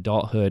young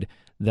adulthood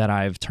that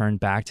I've turned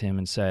back to him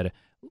and said,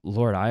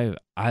 Lord,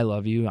 I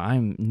love you.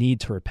 I need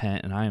to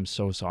repent, and I am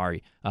so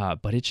sorry.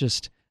 But it's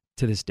just,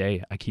 to this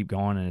day, I keep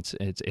going, and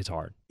it's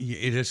hard.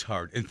 It is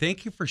hard. And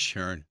thank you for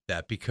sharing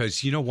that,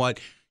 because you know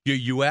what?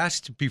 You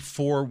asked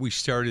before we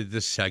started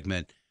this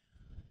segment,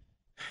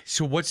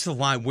 so what's the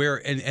line where,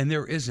 and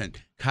there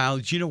isn't. Kyle,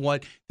 do you know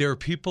what? There are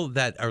people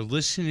that are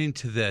listening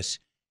to this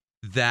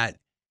that,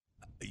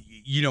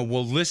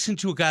 will listen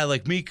to a guy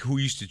like me who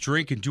used to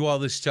drink and do all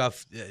this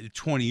stuff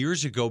 20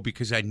 years ago,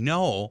 because I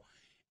know.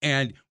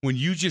 And when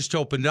you just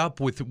opened up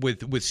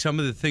with some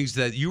of the things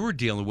that you were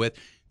dealing with,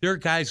 there are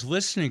guys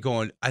listening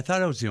going, I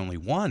thought I was the only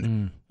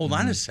one. Hold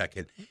on a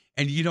second.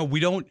 And,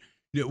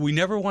 we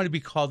never want to be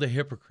called a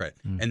hypocrite.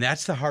 And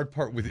that's the hard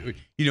part with,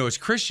 as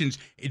Christians,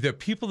 the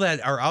people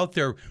that are out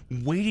there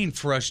waiting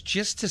for us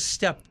just to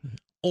step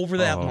over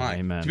that line,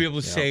 amen. To be able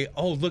to say,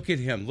 oh, look at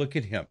him.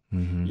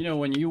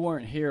 When you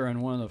weren't here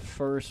on one of the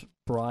first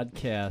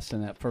broadcasts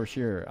in that first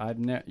year,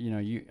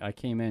 I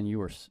came in, you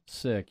were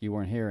sick, you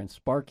weren't here, and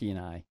Sparky and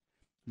I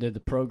did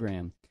the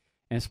program.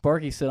 And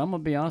Sparky said, I'm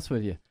going to be honest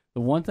with you,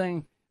 the one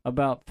thing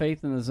about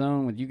Faith in the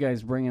Zone with you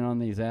guys bringing on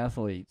these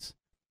athletes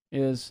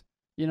is,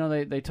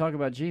 they talk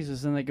about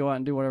Jesus and they go out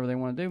and do whatever they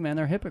want to do. Man,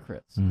 they're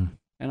hypocrites. And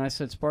I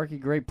said, Sparky,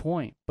 great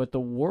point, but the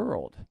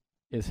world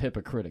is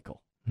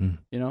hypocritical.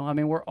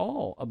 We're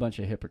all a bunch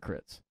of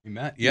hypocrites.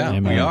 Amen. Yeah,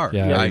 we are.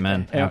 Yeah,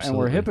 amen. And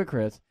we're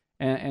hypocrites.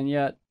 And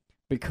yet,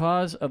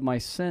 because of my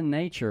sin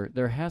nature,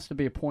 there has to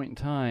be a point in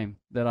time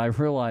that I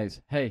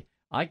realize, hey,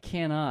 I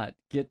cannot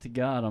get to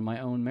God on my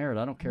own merit.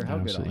 I don't care how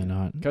good I am. Absolutely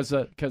not.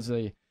 Because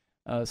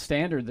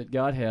standard that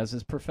God has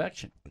is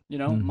perfection. You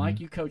know, Mike,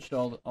 you coached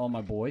all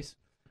my boys.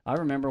 I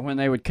remember when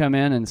they would come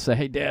in and say,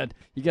 "Hey, Dad,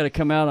 you got to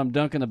come out. I'm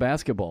dunking the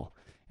basketball,"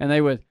 and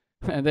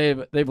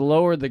they've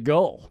lowered the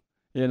goal.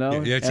 You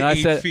know, it's and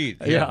 8 feet.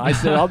 Yeah, I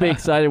said I'll be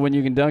excited when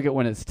you can dunk it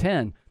when it's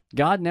 10.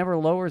 God never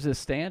lowers his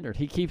standard.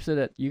 He keeps it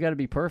at, you got to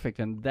be perfect,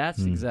 and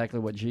that's exactly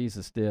what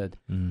Jesus did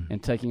in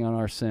taking on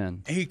our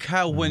sin. Hey,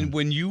 Kyle,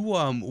 when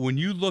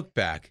you look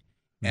back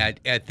at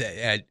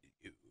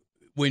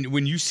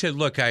when you said,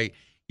 "Look,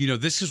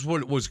 this is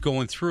what was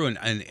going through,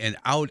 and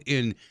out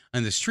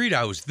on the street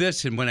I was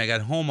this, and when I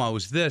got home I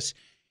was this."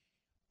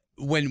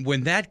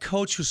 When that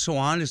coach was so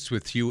honest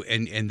with you,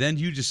 and then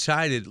you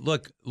decided,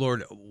 "Look,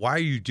 Lord, why are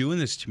you doing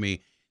this to me?"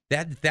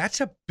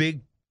 That's a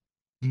big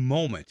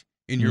moment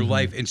in your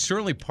life, and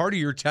certainly part of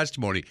your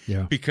testimony.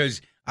 Yeah.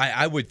 Because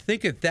I would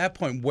think at that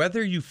point,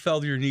 whether you fell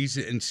to your knees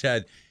and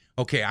said,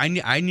 "Okay,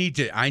 I need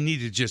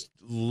to just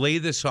lay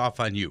this off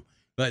on you.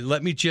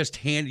 Let me just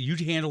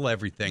handle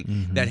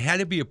everything." That had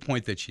to be a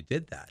point that you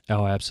did that.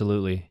 Oh,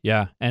 absolutely.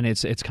 Yeah. And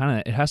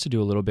it has to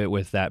do a little bit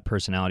with that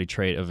personality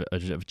trait of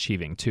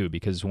achieving too,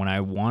 because when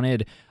I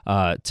wanted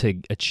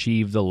to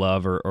achieve the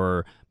love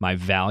or my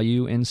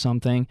value in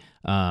something,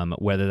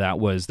 whether that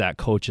was that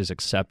coach's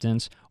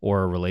acceptance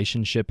or a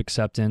relationship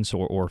acceptance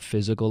or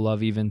physical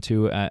love even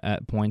too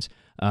at points,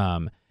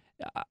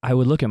 I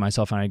would look at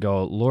myself and I'd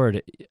go,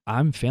 "Lord,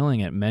 I'm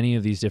failing at many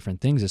of these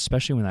different things,"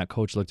 especially when that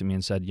coach looked at me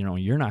and said,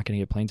 "You're not going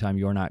to get playing time.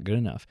 You're not good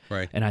enough."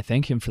 Right. And I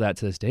thank him for that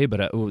to this day.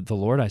 But the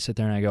Lord, I sit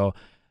there and I go,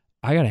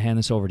 I got to hand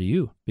this over to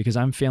you, because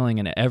I'm failing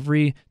in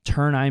every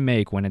turn I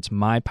make. When it's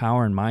my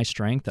power and my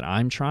strength that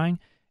I'm trying,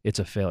 it's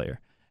a failure.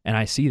 And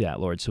I see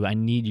that, Lord. So I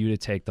need you to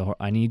take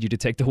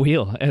the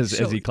wheel, as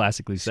he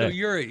classically said.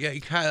 So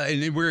Kyle,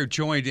 and we're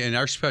joined in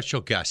our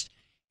special guest,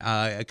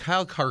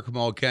 Kyle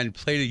Carcamo, again,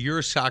 played a year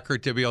of soccer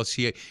at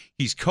WLCA.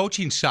 He's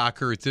coaching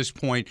soccer at this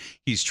point.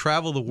 He's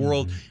traveled the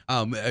world,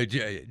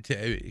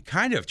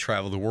 kind of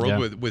traveled the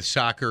world with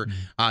soccer.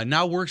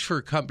 Now works for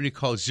a company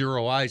called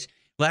Zero Eyes.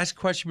 Last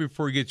question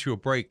before we get to a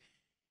break.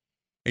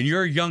 And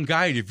you're a young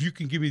guy, and if you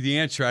can give me the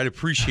answer, I'd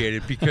appreciate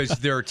it, because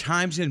there are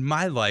times in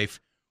my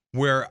life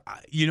where,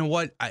 you know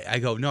what, I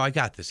go, "No, I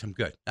got this. I'm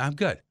good. God.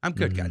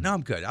 No,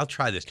 I'm good. I'll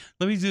try this.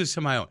 Let me do this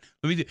on my own.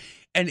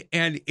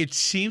 And it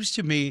seems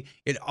to me,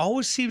 it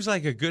always seems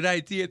like a good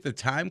idea at the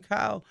time,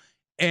 Kyle.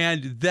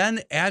 And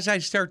then as I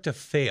start to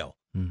fail,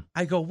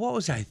 I go, "What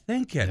was I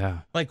thinking? Yeah.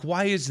 Like,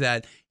 why is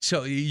that?"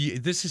 So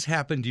this has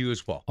happened to you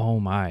as well. Oh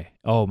my,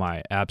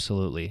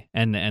 absolutely.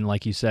 And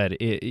like you said,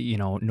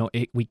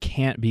 we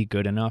can't be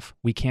good enough.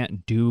 We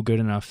can't do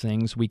good enough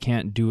things. We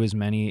can't do as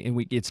many.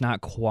 It's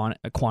not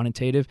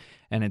quantitative,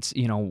 and it's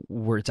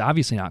it's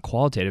obviously not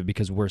qualitative,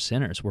 because we're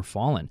sinners. We're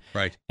fallen.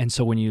 Right. And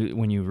so when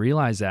you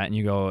realize that and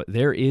you go,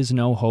 there is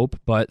no hope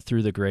but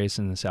through the grace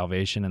and the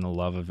salvation and the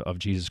love of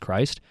Jesus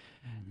Christ,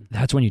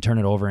 that's when you turn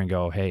it over and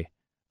go, "Hey,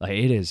 like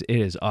it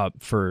is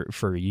up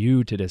for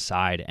you to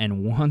decide."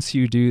 And once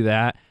you do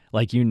that,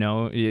 like,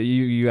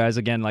 you guys,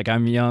 again, like,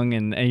 I'm young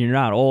and you're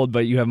not old,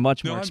 but you have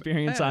much more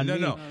experience on me.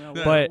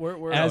 But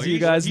as you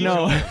guys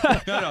know,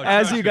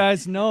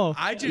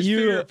 I just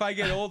figure if I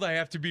get old, I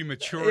have to be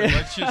mature.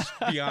 Let's just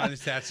be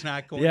honest, that's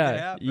not going to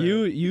happen.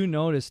 You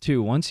notice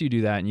too, once you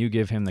do that and you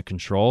give him the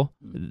control,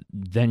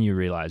 then you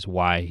realize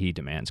why he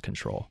demands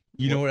control.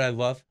 You know what I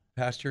love,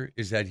 Pastor,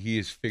 is that he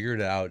has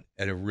figured it out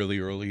at a really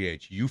early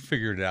age. You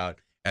figured it out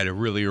at a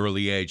really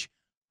early age.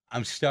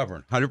 I'm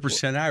stubborn,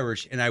 100%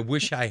 Irish, and I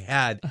wish I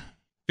had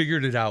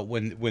figured it out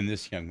when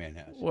this young man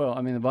has. Well,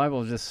 I mean, the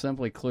Bible is just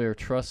simply clear.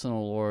 Trust in the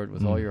Lord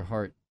with all your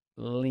heart.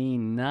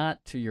 Lean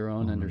not to your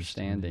own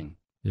understanding.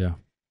 Yeah.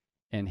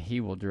 And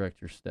he will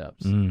direct your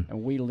steps.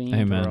 And we lean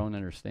to our own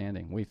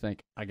understanding. We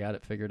think, "I got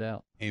it figured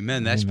out."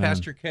 Amen. That's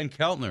Pastor Ken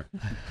Keltner.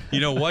 You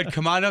know what?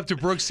 Come on up to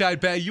Brookside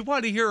Baptist. You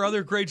want to hear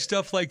other great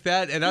stuff like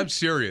that? And I'm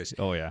serious.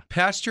 Oh, yeah.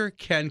 Pastor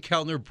Ken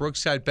Keltner,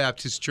 Brookside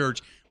Baptist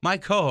Church, my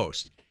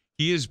co-host.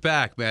 He is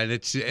back, man.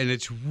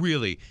 It's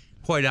really,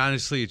 quite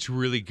honestly, it's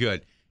really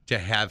good to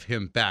have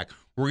him back.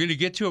 We're going to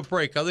get to a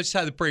break. Other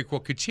side of the break,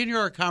 we'll continue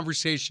our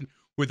conversation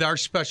with our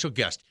special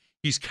guest.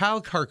 He's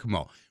Kyle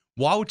Carcamo,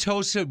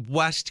 Wauwatosa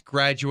West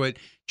graduate,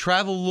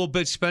 traveled a little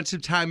bit, spent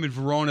some time in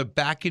Verona,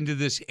 back into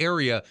this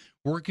area,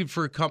 working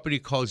for a company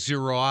called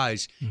Zero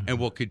Eyes, and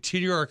we'll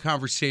continue our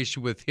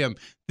conversation with him.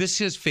 This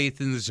is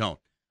Faith in the Zone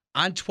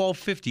on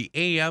 1250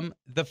 AM,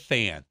 The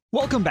Fan.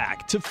 Welcome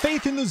back to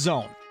Faith in the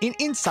Zone, an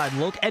inside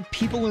look at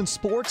people in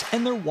sports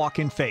and their walk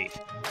in faith.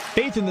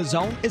 Faith in the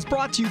Zone is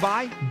brought to you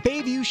by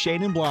Bayview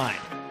Shade and Blind.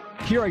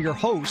 Here are your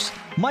hosts,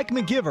 Mike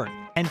McGivern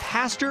and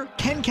Pastor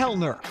Ken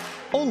Keltner,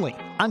 only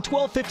on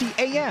 1250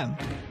 AM,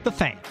 The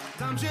Fan.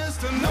 I'm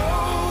just a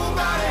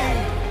nobody,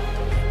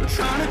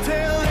 trying to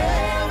tell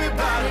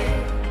everybody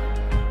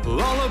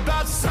all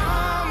about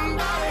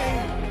somebody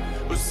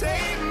who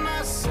saved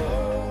my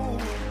soul.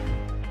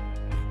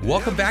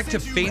 Welcome back to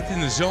Faith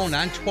in the Zone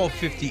on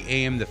 1250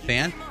 AM, The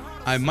Fan.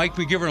 I'm Mike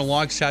McGivern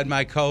alongside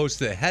my co-host,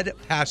 the head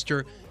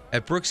pastor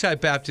at Brookside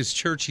Baptist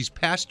Church. He's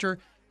Pastor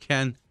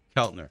Ken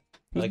Keltner.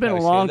 It's been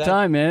a long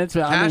time, man.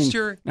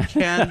 Pastor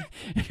Ken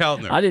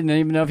Keltner. I didn't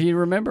even know if you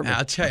remember me.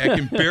 I'll tell you, I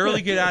can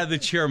barely get out of the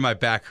chair. My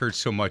back hurts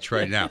so much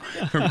right now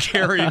from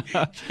carrying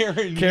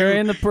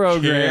the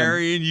program.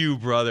 Carrying you,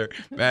 brother.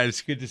 Man,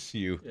 it's good to see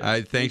you.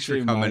 Thanks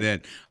for coming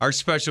in. Our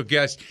special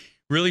guest,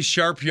 really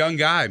sharp young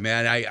guy,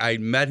 man. I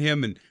met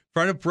him in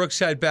front of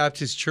Brookside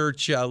Baptist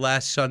Church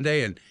last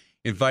Sunday and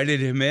invited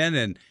him in.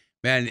 And,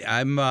 man,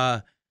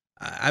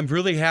 I'm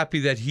really happy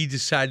that he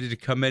decided to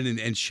come in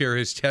and share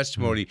his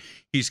testimony.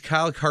 He's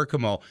Kyle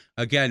Carcamo,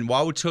 again,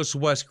 Wauwatosa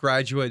West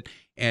graduate,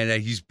 and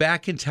he's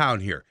back in town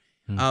here.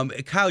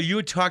 Kyle, you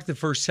had talked the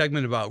first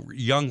segment about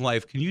Young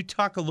Life. Can you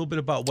talk a little bit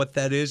about what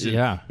that is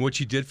and what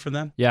you did for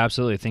them? Yeah,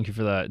 absolutely. Thank you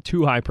for the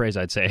too high praise,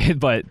 I'd say,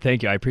 but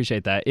thank you. I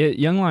appreciate that.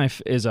 Young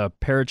Life is a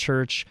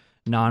parachurch,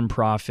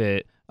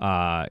 nonprofit,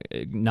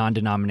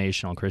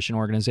 non-denominational Christian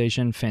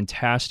organization.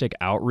 Fantastic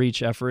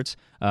outreach efforts.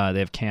 They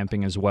have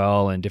camping as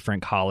well and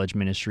different college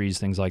ministries,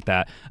 things like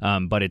that.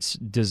 But it's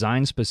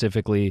designed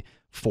specifically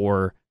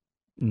for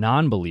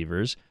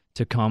non-believers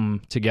to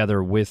come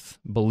together with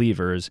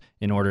believers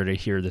in order to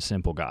hear the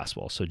simple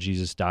gospel. So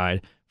Jesus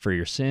died for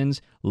your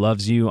sins,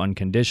 loves you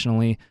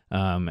unconditionally,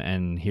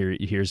 and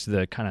here's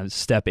the kind of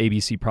step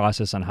ABC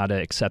process on how to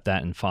accept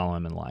that and follow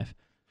him in life.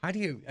 How do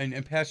you,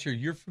 and Pastor,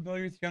 you're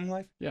familiar with Young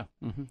Life? Yeah,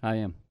 I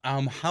am.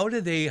 How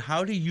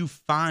do you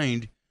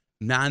find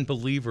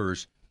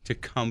non-believers to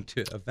come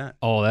to events?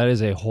 Oh, that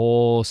is a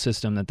whole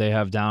system that they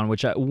have down,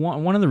 which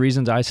one of the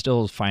reasons I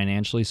still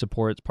financially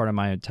support, it's part of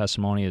my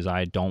testimony, is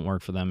I don't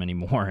work for them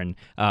anymore, and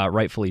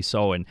rightfully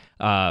so. And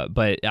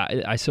but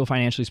I still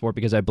financially support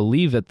because I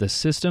believe that the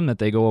system that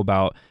they go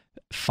about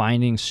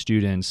finding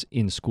students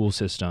in school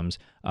systems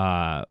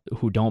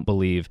who don't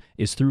believe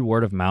is through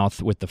word of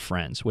mouth with the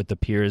friends, with the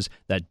peers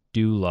that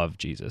do love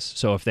Jesus.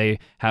 So if they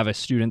have a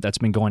student that's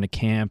been going to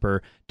camp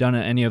or done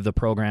any of the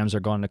programs or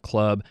gone to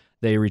club,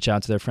 they reach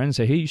out to their friend and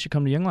say, hey, you should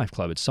come to Young Life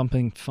Club. It's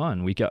something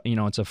fun. We got,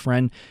 it's a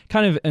friend,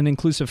 kind of an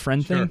inclusive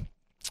friend thing.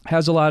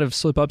 Has a lot of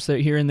slip-ups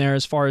here and there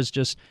as far as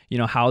just,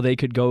 how they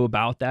could go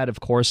about that.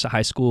 Of course, a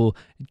high school,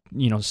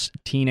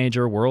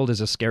 teenager world is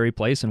a scary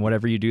place, and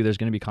whatever you do, there's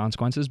going to be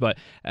consequences. But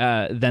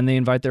then they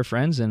invite their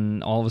friends,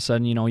 and all of a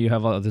sudden, you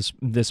have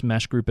this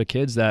mesh group of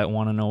kids that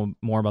want to know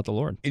more about the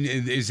Lord. And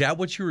is that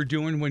what you were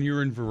doing when you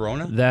were in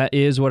Verona? That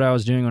is what I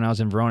was doing when I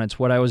was in Verona. It's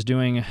what I was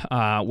doing,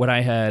 what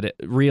I had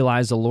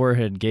realized the Lord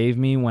had gave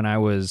me when I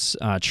was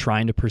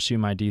trying to pursue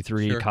my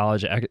D3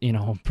 college,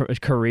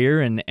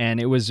 career,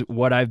 and it was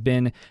what I've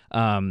been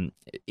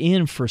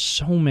in for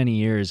so many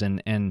years,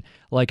 and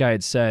like I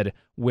had said,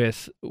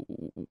 with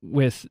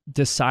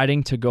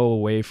deciding to go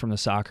away from the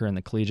soccer and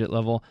the collegiate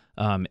level,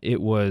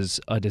 it was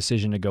a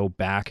decision to go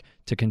back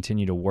to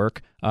continue to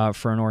work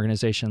for an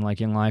organization like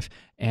Young Life,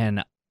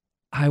 and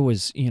I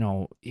was,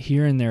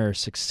 here and there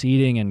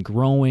succeeding and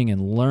growing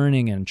and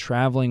learning and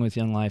traveling with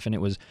Young Life, and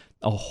it was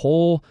a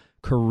whole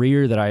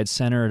career that I had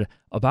centered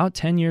about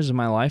 10 years of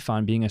my life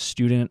on being a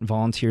student,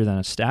 volunteer, then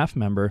a staff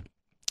member.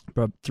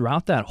 But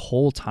throughout that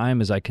whole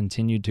time, as I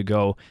continued to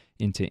go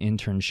into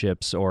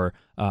internships or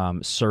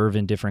serve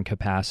in different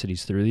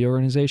capacities through the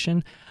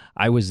organization,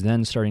 I was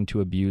then starting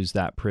to abuse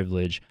that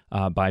privilege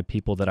by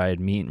people that I'd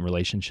meet and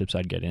relationships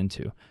I'd get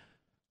into.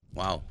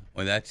 Wow.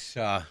 Well, that's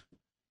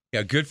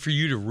good for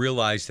you to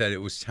realize that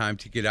it was time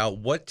to get out.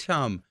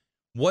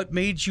 What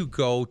made you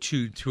go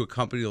to a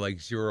company like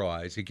Zero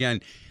Eyes?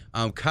 Again,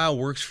 Kyle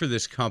works for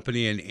this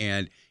company,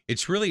 and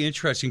it's really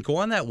interesting. Go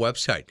on that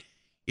website.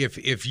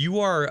 If you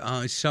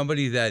are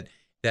somebody that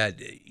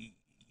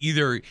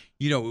either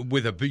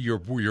with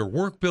your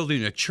work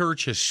building, a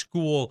church, a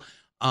school,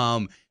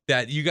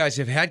 that you guys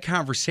have had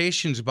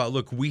conversations about,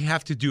 look, we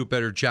have to do a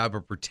better job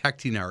of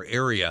protecting our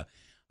area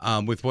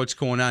with what's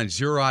going on.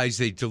 Zero Eyes,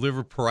 they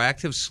deliver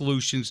proactive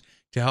solutions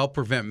to help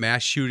prevent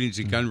mass shootings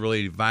and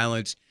gun-related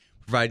violence,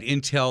 provide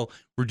intel,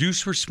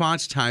 reduce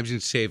response times,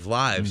 and save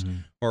lives,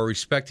 while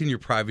respecting your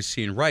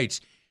privacy and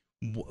rights.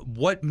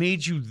 What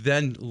made you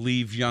then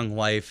leave Young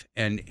Life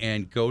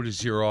and go to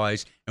Zero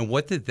Eyes, and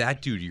what did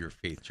that do to your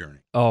faith journey?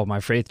 Oh, my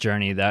faith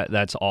journey,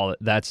 that's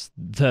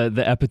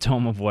the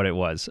epitome of what it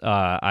was.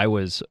 I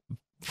was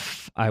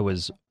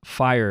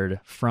fired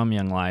from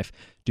Young Life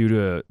due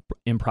to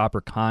improper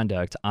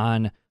conduct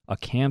on a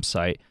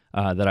campsite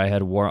that I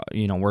had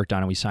worked on,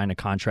 and we signed a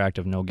contract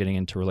of no getting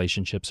into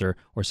relationships or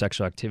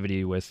sexual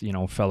activity with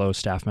fellow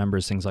staff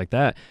members, things like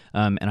that.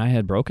 And I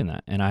had broken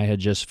that, and I had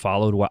just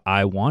followed what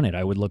I wanted.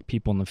 I would look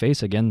people in the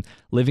face, again,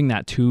 living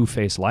that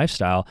two-faced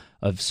lifestyle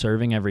of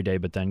serving every day,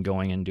 but then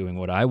going and doing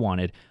what I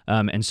wanted.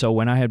 And so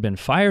when I had been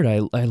fired,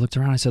 I looked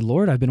around. I said,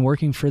 Lord, I've been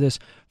working for this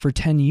for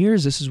 10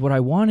 years. This is what I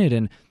wanted.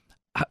 And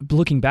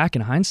looking back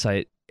in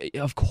hindsight,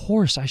 of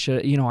course I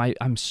should,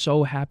 I'm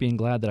so happy and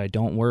glad that I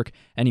don't work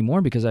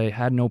anymore, because I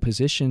had no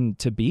position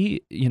to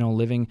be,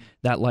 living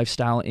that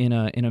lifestyle in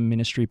a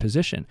ministry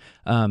position.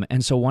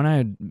 And so when I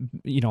had,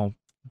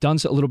 done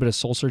a little bit of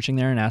soul searching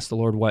there and asked the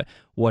Lord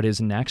what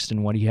is next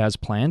and what he has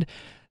planned,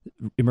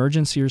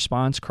 emergency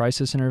response,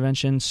 crisis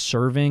intervention,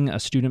 serving a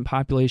student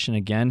population,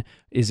 again,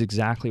 is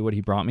exactly what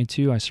he brought me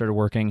to. I started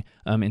working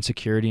in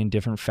security in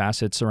different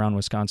facets around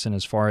Wisconsin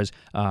as far as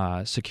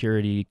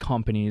security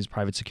companies,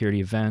 private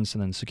security events,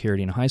 and then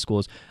security in high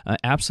schools.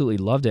 Absolutely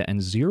loved it.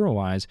 And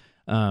Zero-Wise,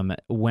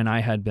 when I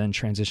had been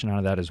transitioned out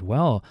of that as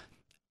well,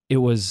 it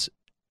was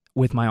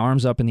with my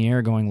arms up in the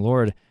air going,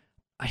 Lord,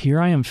 here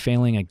I am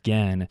failing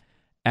again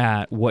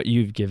at what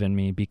you've given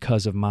me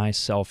because of my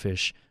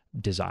selfish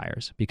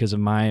desires, because of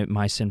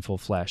my sinful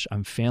flesh.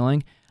 I'm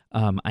failing,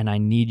 and I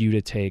need you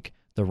to take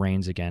the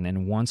reins again.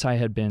 And once I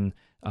had been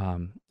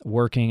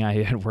working,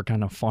 I had worked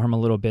on a farm a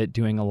little bit,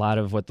 doing a lot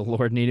of what the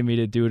Lord needed me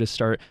to do to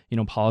start,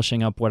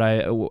 polishing up what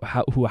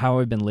how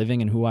I've been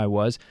living and who I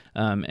was,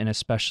 and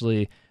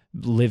especially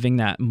living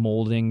that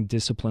molding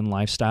discipline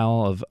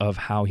lifestyle of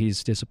how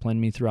He's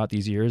disciplined me throughout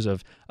these years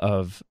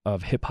of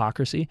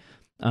hypocrisy.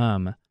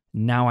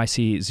 Now I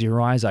see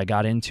Zero-Wise. I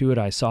got into it.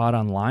 I saw it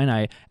online.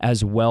 I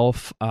as well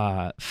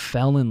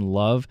fell in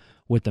love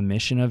with the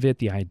mission of it,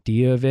 the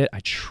idea of it. I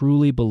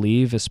truly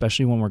believe,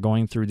 especially when we're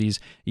going through these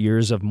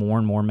years of more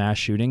and more mass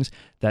shootings,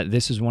 that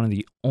this is one of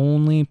the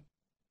only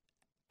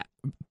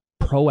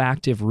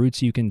proactive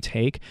routes you can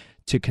take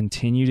to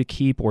continue to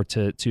keep or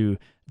to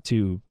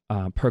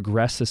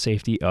progress the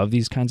safety of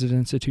these kinds of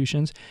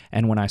institutions.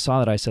 And when I saw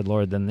that, I said,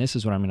 Lord, then this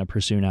is what I'm going to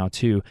pursue now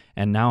too.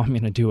 And now I'm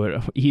going to do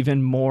it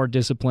even more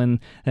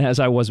disciplined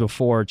as I was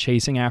before,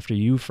 chasing after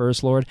you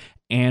first, Lord,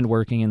 and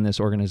working in this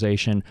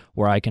organization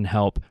where I can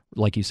help,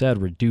 like you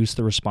said, reduce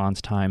the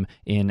response time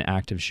in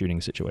active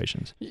shooting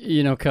situations.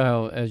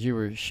 Kyle, as you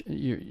were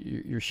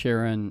you're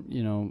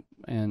sharing,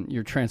 and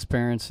your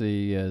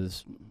transparency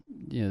is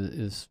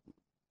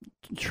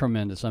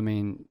tremendous. I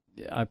mean,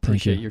 I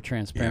appreciate your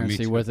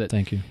transparency with it.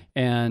 Thank you.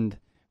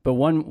 But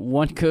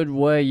one good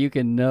way you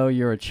can know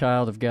you're a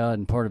child of God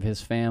and part of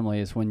His family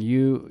is when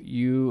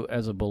you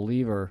as a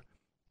believer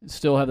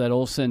still have that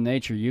old sin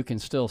nature. You can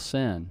still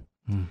sin,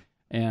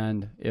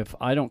 and if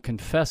I don't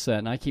confess that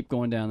and I keep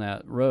going down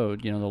that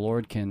road, the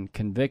Lord can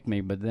convict me.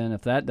 But then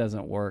if that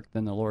doesn't work,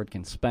 then the Lord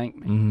can spank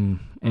me.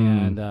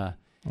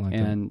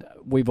 And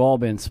we've all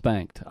been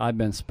spanked. I've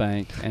been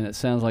spanked, and it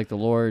sounds like the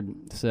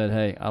Lord said,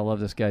 "Hey, I love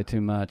this guy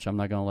too much. I'm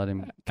not going to let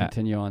him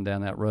continue on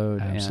down that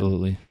road."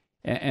 Absolutely.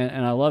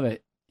 And I love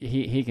it.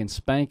 He can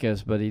spank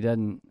us, but He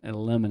doesn't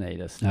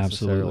eliminate us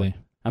necessarily. Absolutely.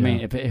 I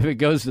mean, if it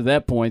goes to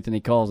that point, then He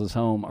calls us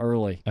home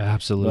early.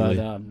 Absolutely.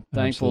 But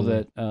thankful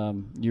that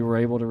you were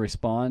able to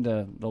respond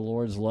to the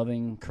Lord's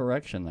loving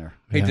correction there.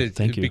 Hey,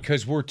 thank you.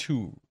 Because we're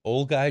two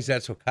old guys,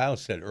 that's what Kyle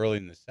said early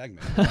in the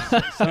segment.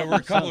 So we're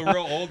a couple of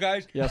real old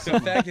guys. Yes. The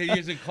fact that he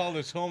hasn't called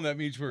us home, that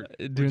means we're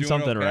doing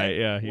something okay. right.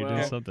 Yeah, you're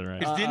doing something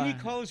right. Didn't he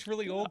call us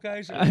really old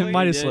guys? I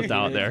might have slipped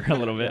out there a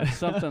little bit.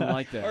 Something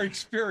like that. Or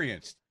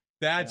experienced.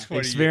 That's what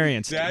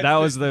experienced. That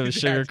was the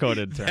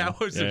sugar-coated term. That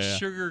was the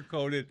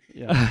sugar-coated.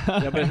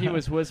 Yeah, but he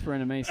was whispering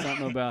to me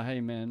something about,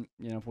 hey, man,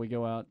 if we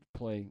go out and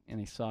play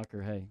any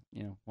soccer, hey,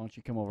 why don't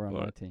you come over on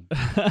my team?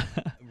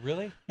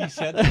 Really? He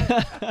said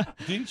that?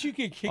 Didn't you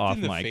get kicked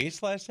in the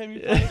face last time you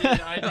played?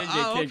 I did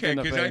get kicked in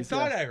the face. Okay, because I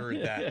thought I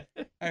heard that.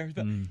 I heard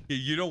that.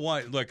 You know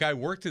what? Look, I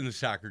worked in the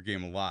soccer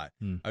game a lot.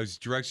 I was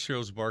direct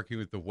sales marketing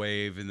with the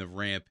Wave and the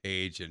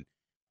Rampage, and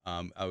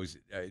I was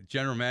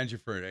general manager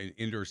for an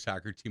indoor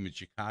soccer team in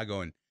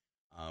Chicago, and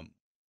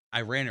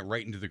I ran it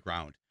right into the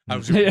ground. I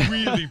was a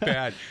really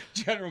bad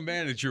general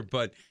manager,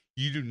 but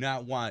you do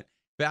not want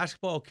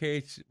basketball.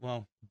 Okay,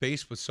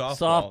 base with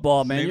softball.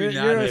 Softball, man. You're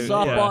a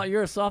softball. Yeah.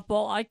 You're a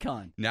softball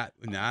icon. Not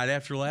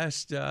after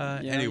last.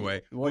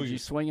 Anyway, what, did you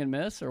swing and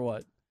miss or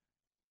what?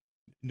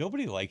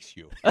 Nobody likes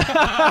you.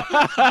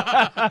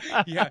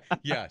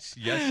 Yes.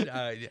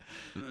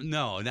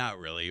 No, not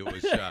really. It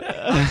was.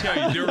 I'll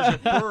tell you, there was a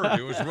bird.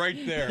 It was right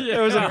there.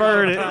 There was a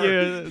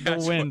bird.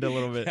 The wind a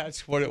little bit.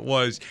 That's what it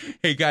was.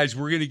 Hey guys,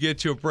 we're gonna get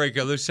to a break. On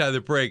the other side of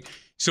the break.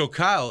 So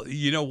Kyle,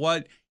 you know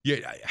what? You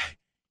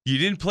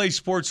didn't play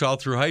sports all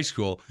through high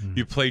school.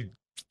 You played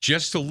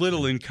just a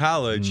little in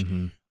college.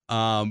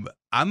 I'm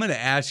gonna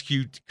ask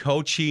you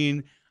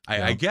coaching.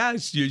 I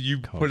guess you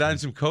put on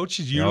some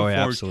coaches' uniforms.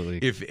 Oh, absolutely.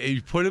 If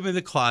you put them in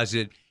the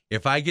closet,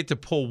 if I get to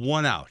pull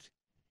one out,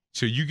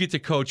 so you get to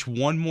coach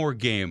one more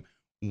game,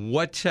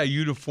 what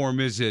uniform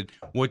is it?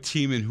 What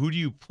team and who do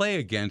you play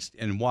against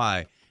and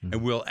why?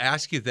 And we'll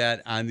ask you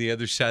that on the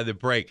other side of the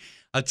break.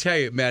 I'll tell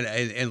you, man,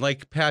 and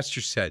like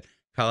Pastor said,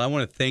 Kyle, I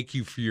want to thank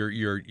you for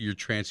your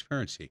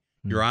transparency,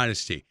 your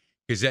honesty,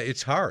 because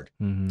it's hard.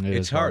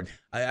 It's hard.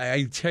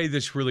 I tell you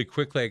this really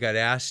quickly. I got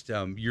asked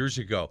years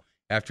ago,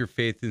 after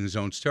Faith in the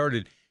Zone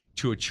started,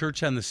 to a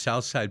church on the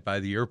south side by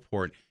the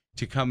airport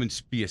to come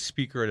and be a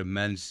speaker at a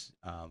men's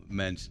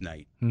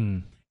night.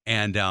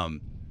 And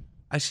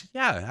I said,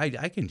 yeah,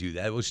 I can do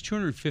that. It was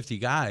 250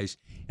 guys,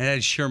 and I had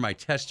to share my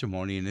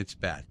testimony, and it's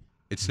bad.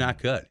 It's not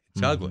good.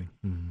 It's ugly.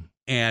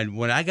 And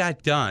when I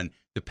got done,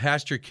 the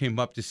pastor came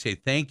up to say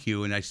thank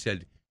you, and I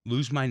said,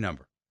 lose my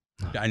number.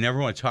 I never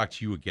want to talk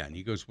to you again.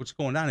 He goes, what's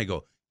going on? I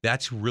go,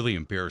 that's really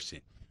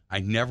embarrassing. I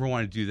never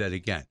want to do that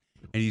again.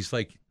 And he's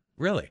like,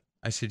 really?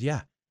 I said,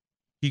 yeah.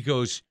 He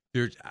goes,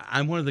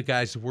 I'm one of the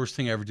guys, the worst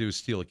thing I ever did was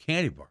steal a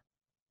candy bar.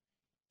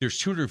 There's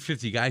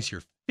 250 guys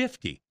here,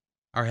 50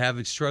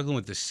 are struggling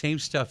with the same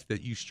stuff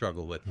that you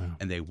struggle with,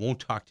 and they won't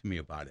talk to me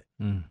about it,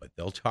 but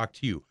they'll talk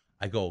to you.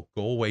 I go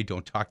away,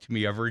 don't talk to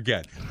me ever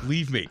again.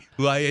 Leave me.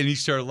 And he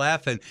started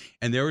laughing,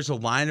 and there was a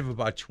line of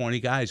about 20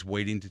 guys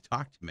waiting to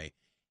talk to me.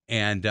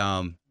 And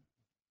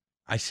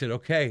I said,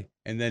 okay.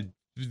 And then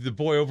the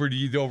boy over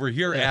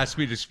here asked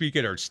me to speak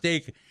at our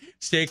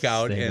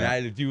stakeout, and I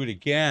had to do it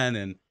again.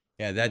 And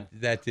yeah,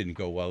 that didn't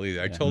go well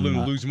either. I told him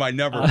to lose my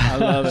number. I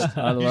love it.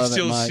 I love you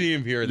still Mike. see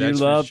him here. You That's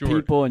love for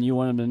sure. people, and you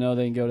want them to know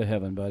they can go to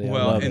heaven, buddy.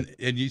 Well, I love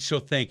it. So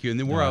thank you. And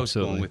then where I was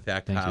absolutely. going with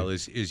that, Thank Kyle, you.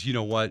 is you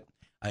know what?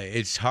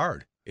 It's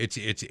hard.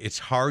 It's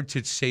hard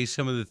to say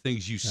some of the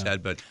things you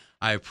said, but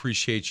I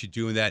appreciate you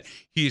doing that.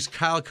 He is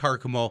Kyle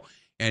Carcamo,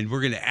 and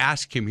we're going to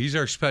ask him. He's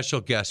our special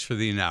guest for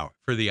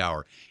the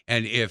hour.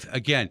 And if,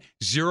 again,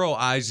 Zero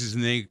Eyes is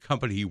the name of the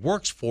company he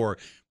works for,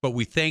 but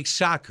we thank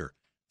Soccer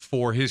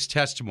for his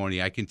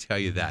testimony, I can tell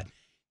you that.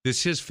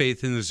 This is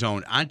Faith in the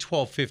Zone on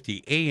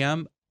 1250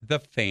 AM, The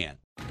Fan.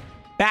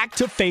 Back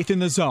to Faith in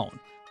the Zone,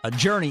 a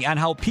journey on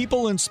how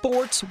people in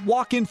sports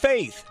walk in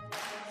faith.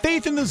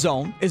 Faith in the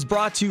Zone is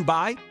brought to you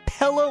by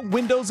Pella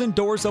Windows and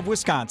Doors of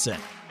Wisconsin.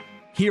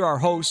 Here are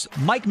hosts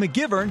Mike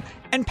McGivern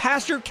and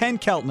Pastor Ken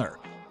Keltner,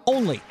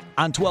 only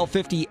on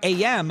 1250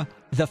 AM,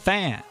 The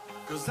Fan.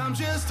 'Cause I'm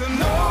just a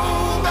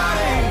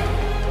nobody,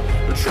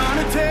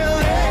 trying to tell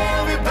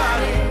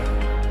everybody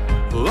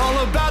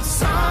all about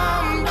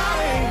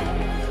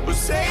somebody who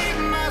saved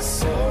my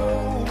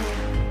soul.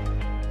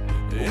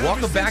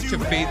 Welcome back to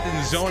Faith in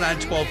the Zone on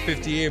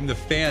 1250 AM, The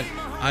Fan.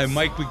 I'm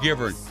Mike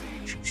McGivern.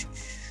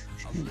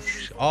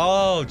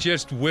 Oh,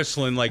 just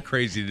whistling like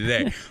crazy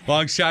today.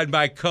 Alongside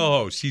my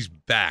co-host, he's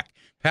back.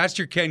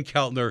 Pastor Ken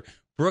Keltner,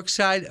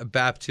 Brookside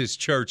Baptist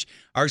Church,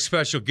 our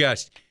special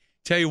guest.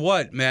 Tell you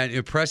what, man,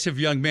 impressive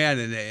young man,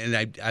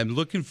 and I'm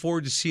looking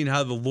forward to seeing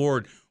how the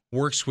Lord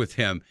works with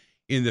him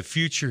in the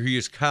future. He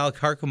is Kyle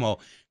Carcamo.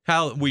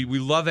 Kyle, we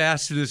love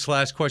asking this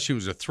last question. It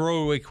was a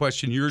throwaway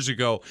question years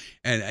ago,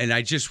 and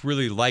I just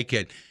really like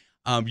it.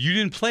 You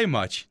didn't play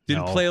much,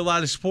 didn't play a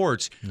lot of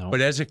sports,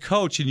 but as a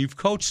coach, and you've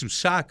coached some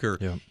soccer,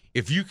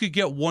 if you could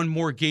get one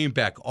more game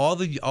back, all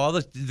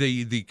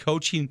the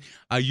coaching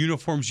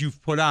uniforms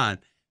you've put on,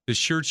 the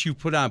shirts you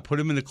put on, put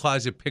them in the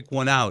closet, pick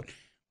one out.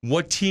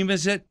 What team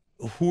is it?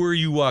 Who are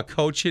you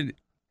coaching?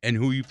 And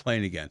who are you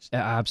playing against?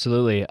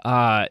 Absolutely.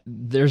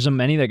 There's a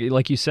many that,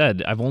 like you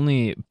said, I've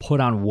only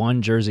put on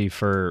one jersey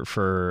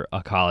for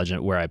a college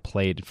where I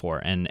played for.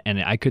 And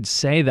I could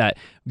say that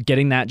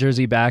getting that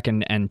jersey back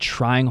and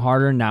trying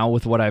harder now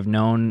with what I've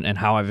known and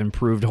how I've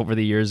improved over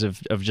the years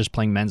of just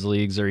playing men's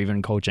leagues or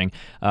even coaching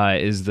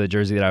is the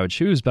jersey that I would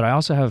choose. But I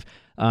also have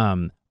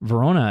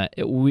Verona.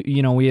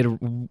 We had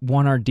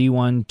won our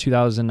D1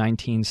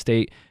 2019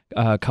 state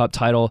cup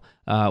title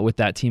with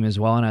that team as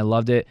well, and I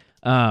loved it.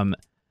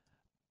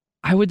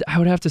 I would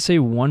have to say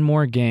one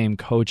more game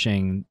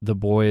coaching the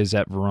boys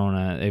at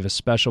Verona. They have a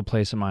special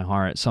place in my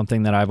heart,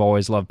 something that I've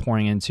always loved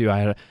pouring into. I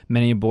had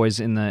many boys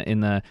in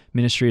the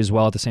ministry as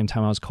well at the same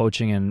time I was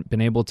coaching, and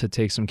been able to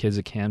take some kids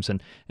at camps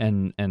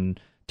and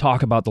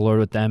talk about the Lord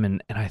with them.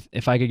 And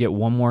if I could get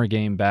one more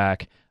game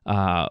back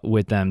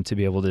with them to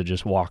be able to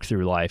just walk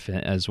through life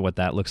as what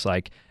that looks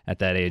like at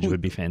that age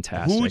would be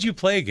fantastic. Who would you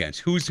play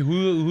against? Who's the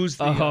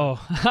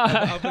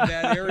up in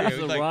that area?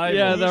 The like, rival.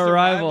 Yeah, who's the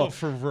rival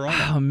for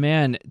Verona? Oh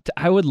man,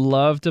 I would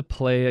love to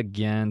play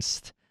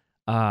against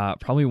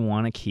probably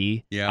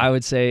Wanakee. Yeah. I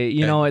would say,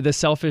 you know, the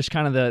selfish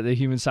kind of the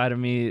human side of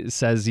me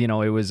says, you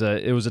know, it was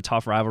a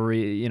tough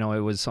rivalry. You know,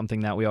 it was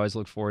something that we always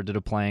look forward to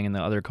playing, and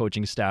the other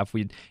coaching staff,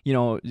 we'd, you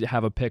know,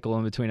 have a pickle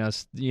in between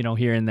us, you know,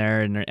 here and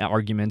there, and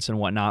arguments and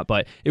whatnot.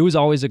 But it was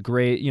always a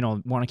great, you know,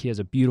 Wanakee has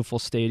a beautiful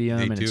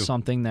stadium, it's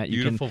something that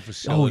you beautiful can.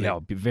 Facility.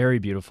 Oh yeah, very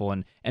beautiful,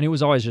 and it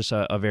was always just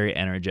a very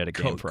energetic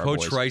game for our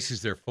Coach boys. Rice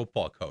is their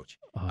football coach,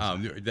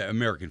 the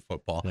American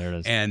football. There it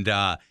is. And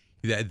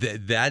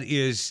that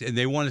is, and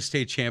they won a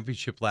state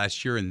championship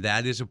last year, and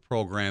that is a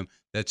program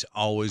that's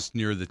always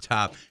near the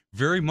top.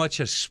 Very much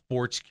a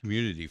sports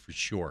community for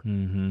sure.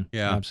 Mm-hmm.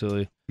 Yeah,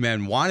 absolutely.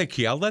 Man,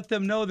 Wanakee, I'll let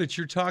them know that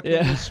you're talking a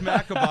little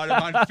smack about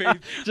him on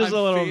Faith. Just on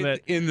a little Faith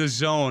bit in the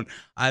Zone.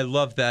 I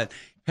love that.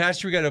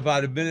 Pastor, we got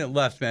about a minute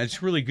left, man.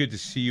 It's really good to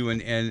see you,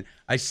 and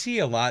I see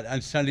you a lot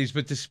on Sundays,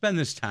 but to spend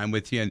this time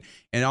with you,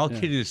 and all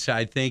kidding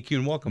aside, thank you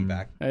and welcome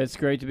back. It's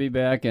great to be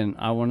back, and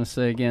I want to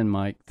say again,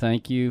 Mike,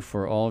 thank you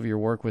for all of your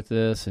work with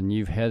this, and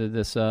you've headed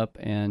this up,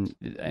 and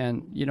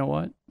you know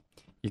what?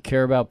 You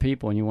care about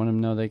people, and you want them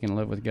to know they can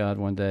live with God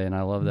one day, and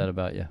I love that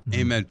about you.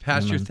 Amen.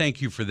 Pastor, Amen.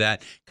 Thank you for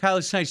that. Kyle,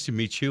 it's nice to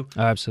meet you.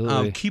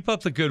 Absolutely. Keep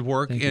up the good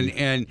work,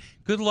 and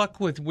good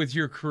luck with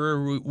your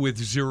career with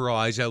Zero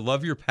Eyes. I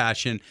love your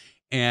passion.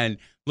 And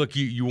look,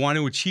 you want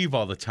to achieve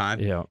all the time.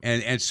 Yeah.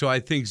 And so I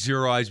think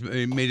Zero Eyes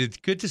made a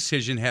good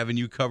decision having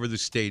you cover the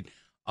state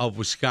of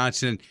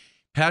Wisconsin.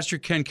 Pastor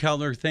Ken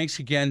Keltner, thanks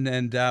again,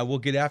 and we'll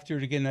get after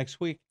it again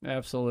next week.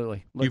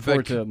 Absolutely. Look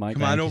forward to it, Mike.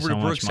 Come on Thank you over so to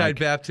much, Brookside Mike.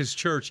 Baptist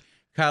Church.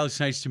 Kyle, it's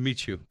nice to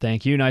meet you.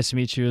 Thank you. Nice to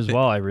meet you as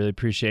well. I really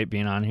appreciate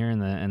being on here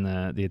and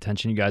the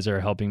attention you guys are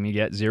helping me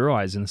get. Zero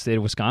Eyes in the state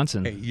of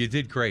Wisconsin. Hey, you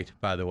did great,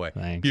 by the way.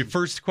 Thanks. Your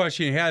first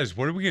question you had is,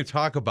 what are we going to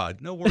talk about?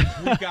 No worries,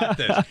 we got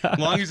this. As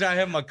long as I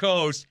have my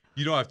co-host,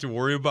 you don't have to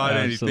worry about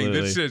anything.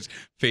 This is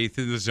Faith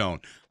in the Zone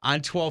on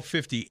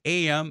 1250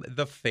 AM,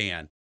 The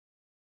Fan.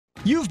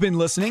 You've been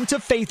listening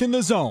to Faith in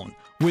the Zone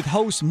with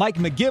host Mike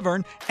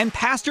McGivern and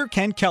Pastor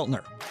Ken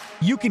Keltner.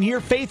 You can hear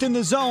Faith in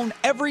the Zone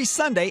every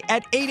Sunday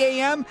at 8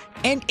 a.m.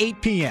 and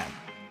 8 p.m.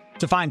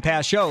 To find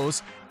past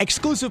shows,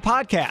 exclusive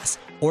podcasts,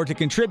 or to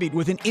contribute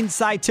with an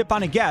inside tip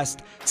on a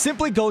guest,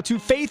 simply go to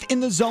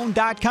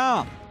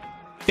faithinthezone.com.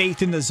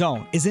 Faith in the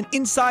Zone is an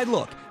inside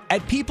look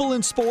at people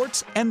in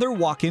sports and their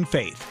walk in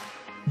faith.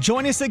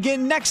 Join us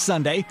again next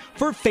Sunday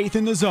for Faith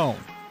in the Zone,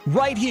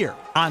 right here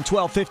on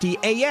 1250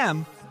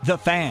 a.m. The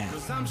Fan.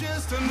 I'm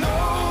just a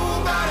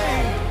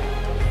nobody,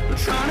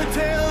 trying to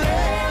tell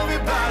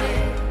everybody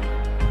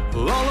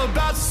all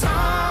about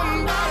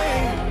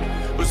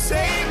somebody who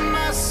saved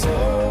my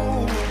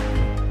soul.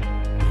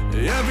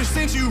 Ever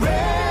since you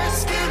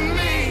rescued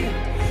me,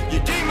 you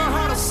gave my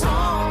heart a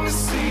song to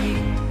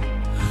sing.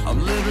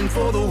 I'm living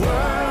for the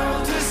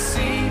world to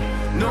see,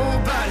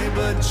 nobody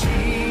but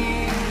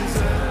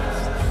Jesus.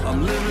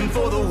 I'm living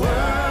for the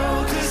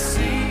world to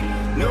see,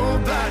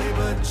 nobody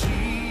but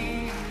Jesus.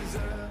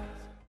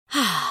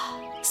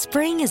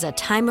 Spring is a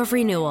time of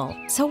renewal,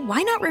 so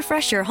why not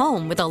refresh your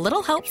home with a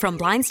little help from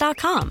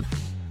Blinds.com?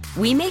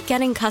 We make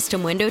getting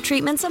custom window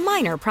treatments a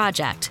minor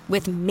project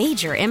with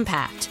major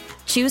impact.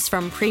 Choose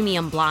from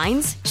premium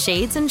blinds,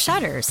 shades, and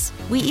shutters.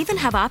 We even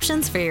have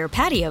options for your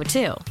patio,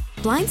 too.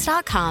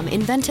 Blinds.com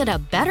invented a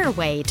better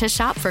way to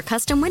shop for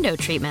custom window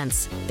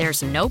treatments.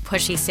 There's no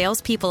pushy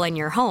salespeople in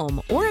your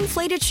home or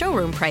inflated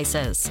showroom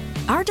prices.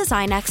 Our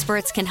design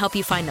experts can help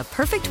you find the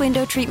perfect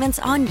window treatments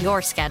on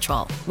your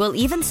schedule. We'll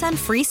even send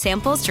free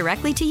samples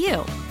directly to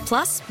you.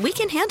 Plus, we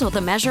can handle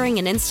the measuring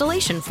and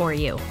installation for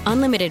you.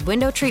 Unlimited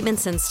window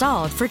treatments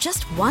installed for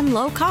just one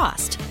low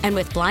cost. And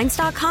with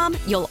Blinds.com,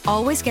 you'll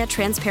always get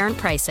transparent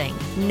pricing.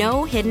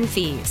 No hidden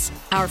fees.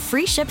 Our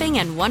free shipping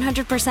and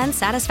 100%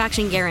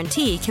 satisfaction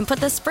guarantee can put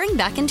the spring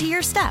back into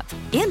your step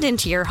and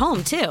into your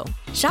home, too.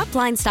 Shop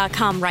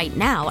Blinds.com right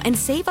now and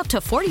save up to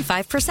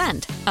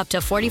 45%. Up to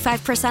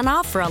 45%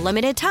 off for a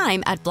limited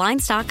time at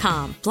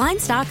Blinds.com.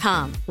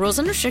 Blinds.com. Rules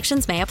and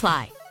restrictions may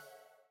apply.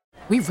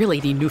 We really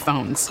need new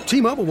phones.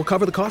 T-Mobile will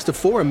cover the cost of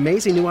 4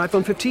 amazing new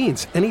iPhone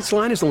 15s, and each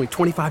line is only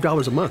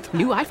 $25 a month.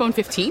 New iPhone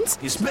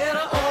 15s? It's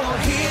better over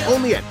here.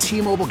 Only at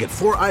T-Mobile, get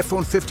 4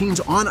 iPhone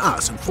 15s on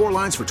us and 4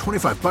 lines for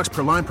 $25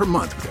 per line per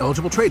month with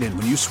eligible trade-in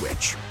when you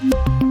switch.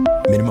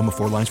 Minimum of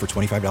 4 lines for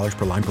 $25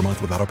 per line per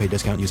month with autopay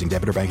discount using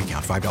debit or bank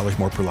account. $5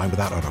 more per line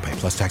without autopay,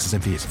 plus taxes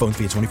and fees. Phone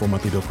fee at 24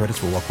 monthly bill credits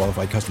for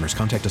well-qualified customers.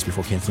 Contact us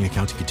before canceling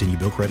account to continue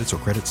bill credits or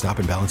credit stop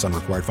and balance on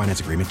required finance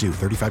agreement due.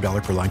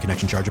 $35 per line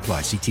connection charge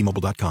applies. See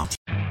T-Mobile.com.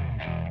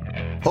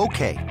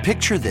 Okay,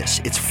 picture this.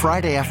 It's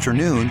Friday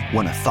afternoon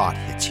when a thought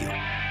hits you.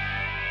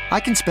 I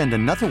can spend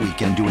another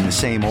weekend doing the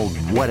same old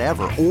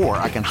whatever, or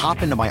I can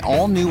hop into my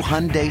all-new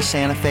Hyundai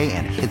Santa Fe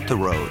and hit the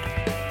road.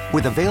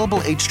 With available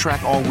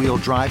H-Track all-wheel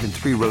drive and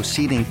 3-row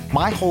seating,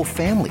 my whole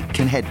family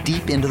can head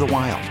deep into the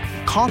wild.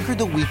 Conquer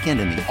the weekend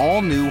in the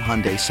all-new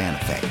Hyundai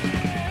Santa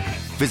Fe.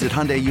 Visit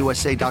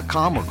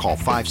HyundaiUSA.com or call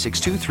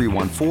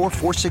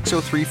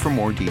 562-314-4603 for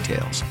more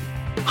details.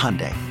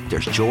 Hyundai,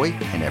 there's joy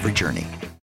in every journey.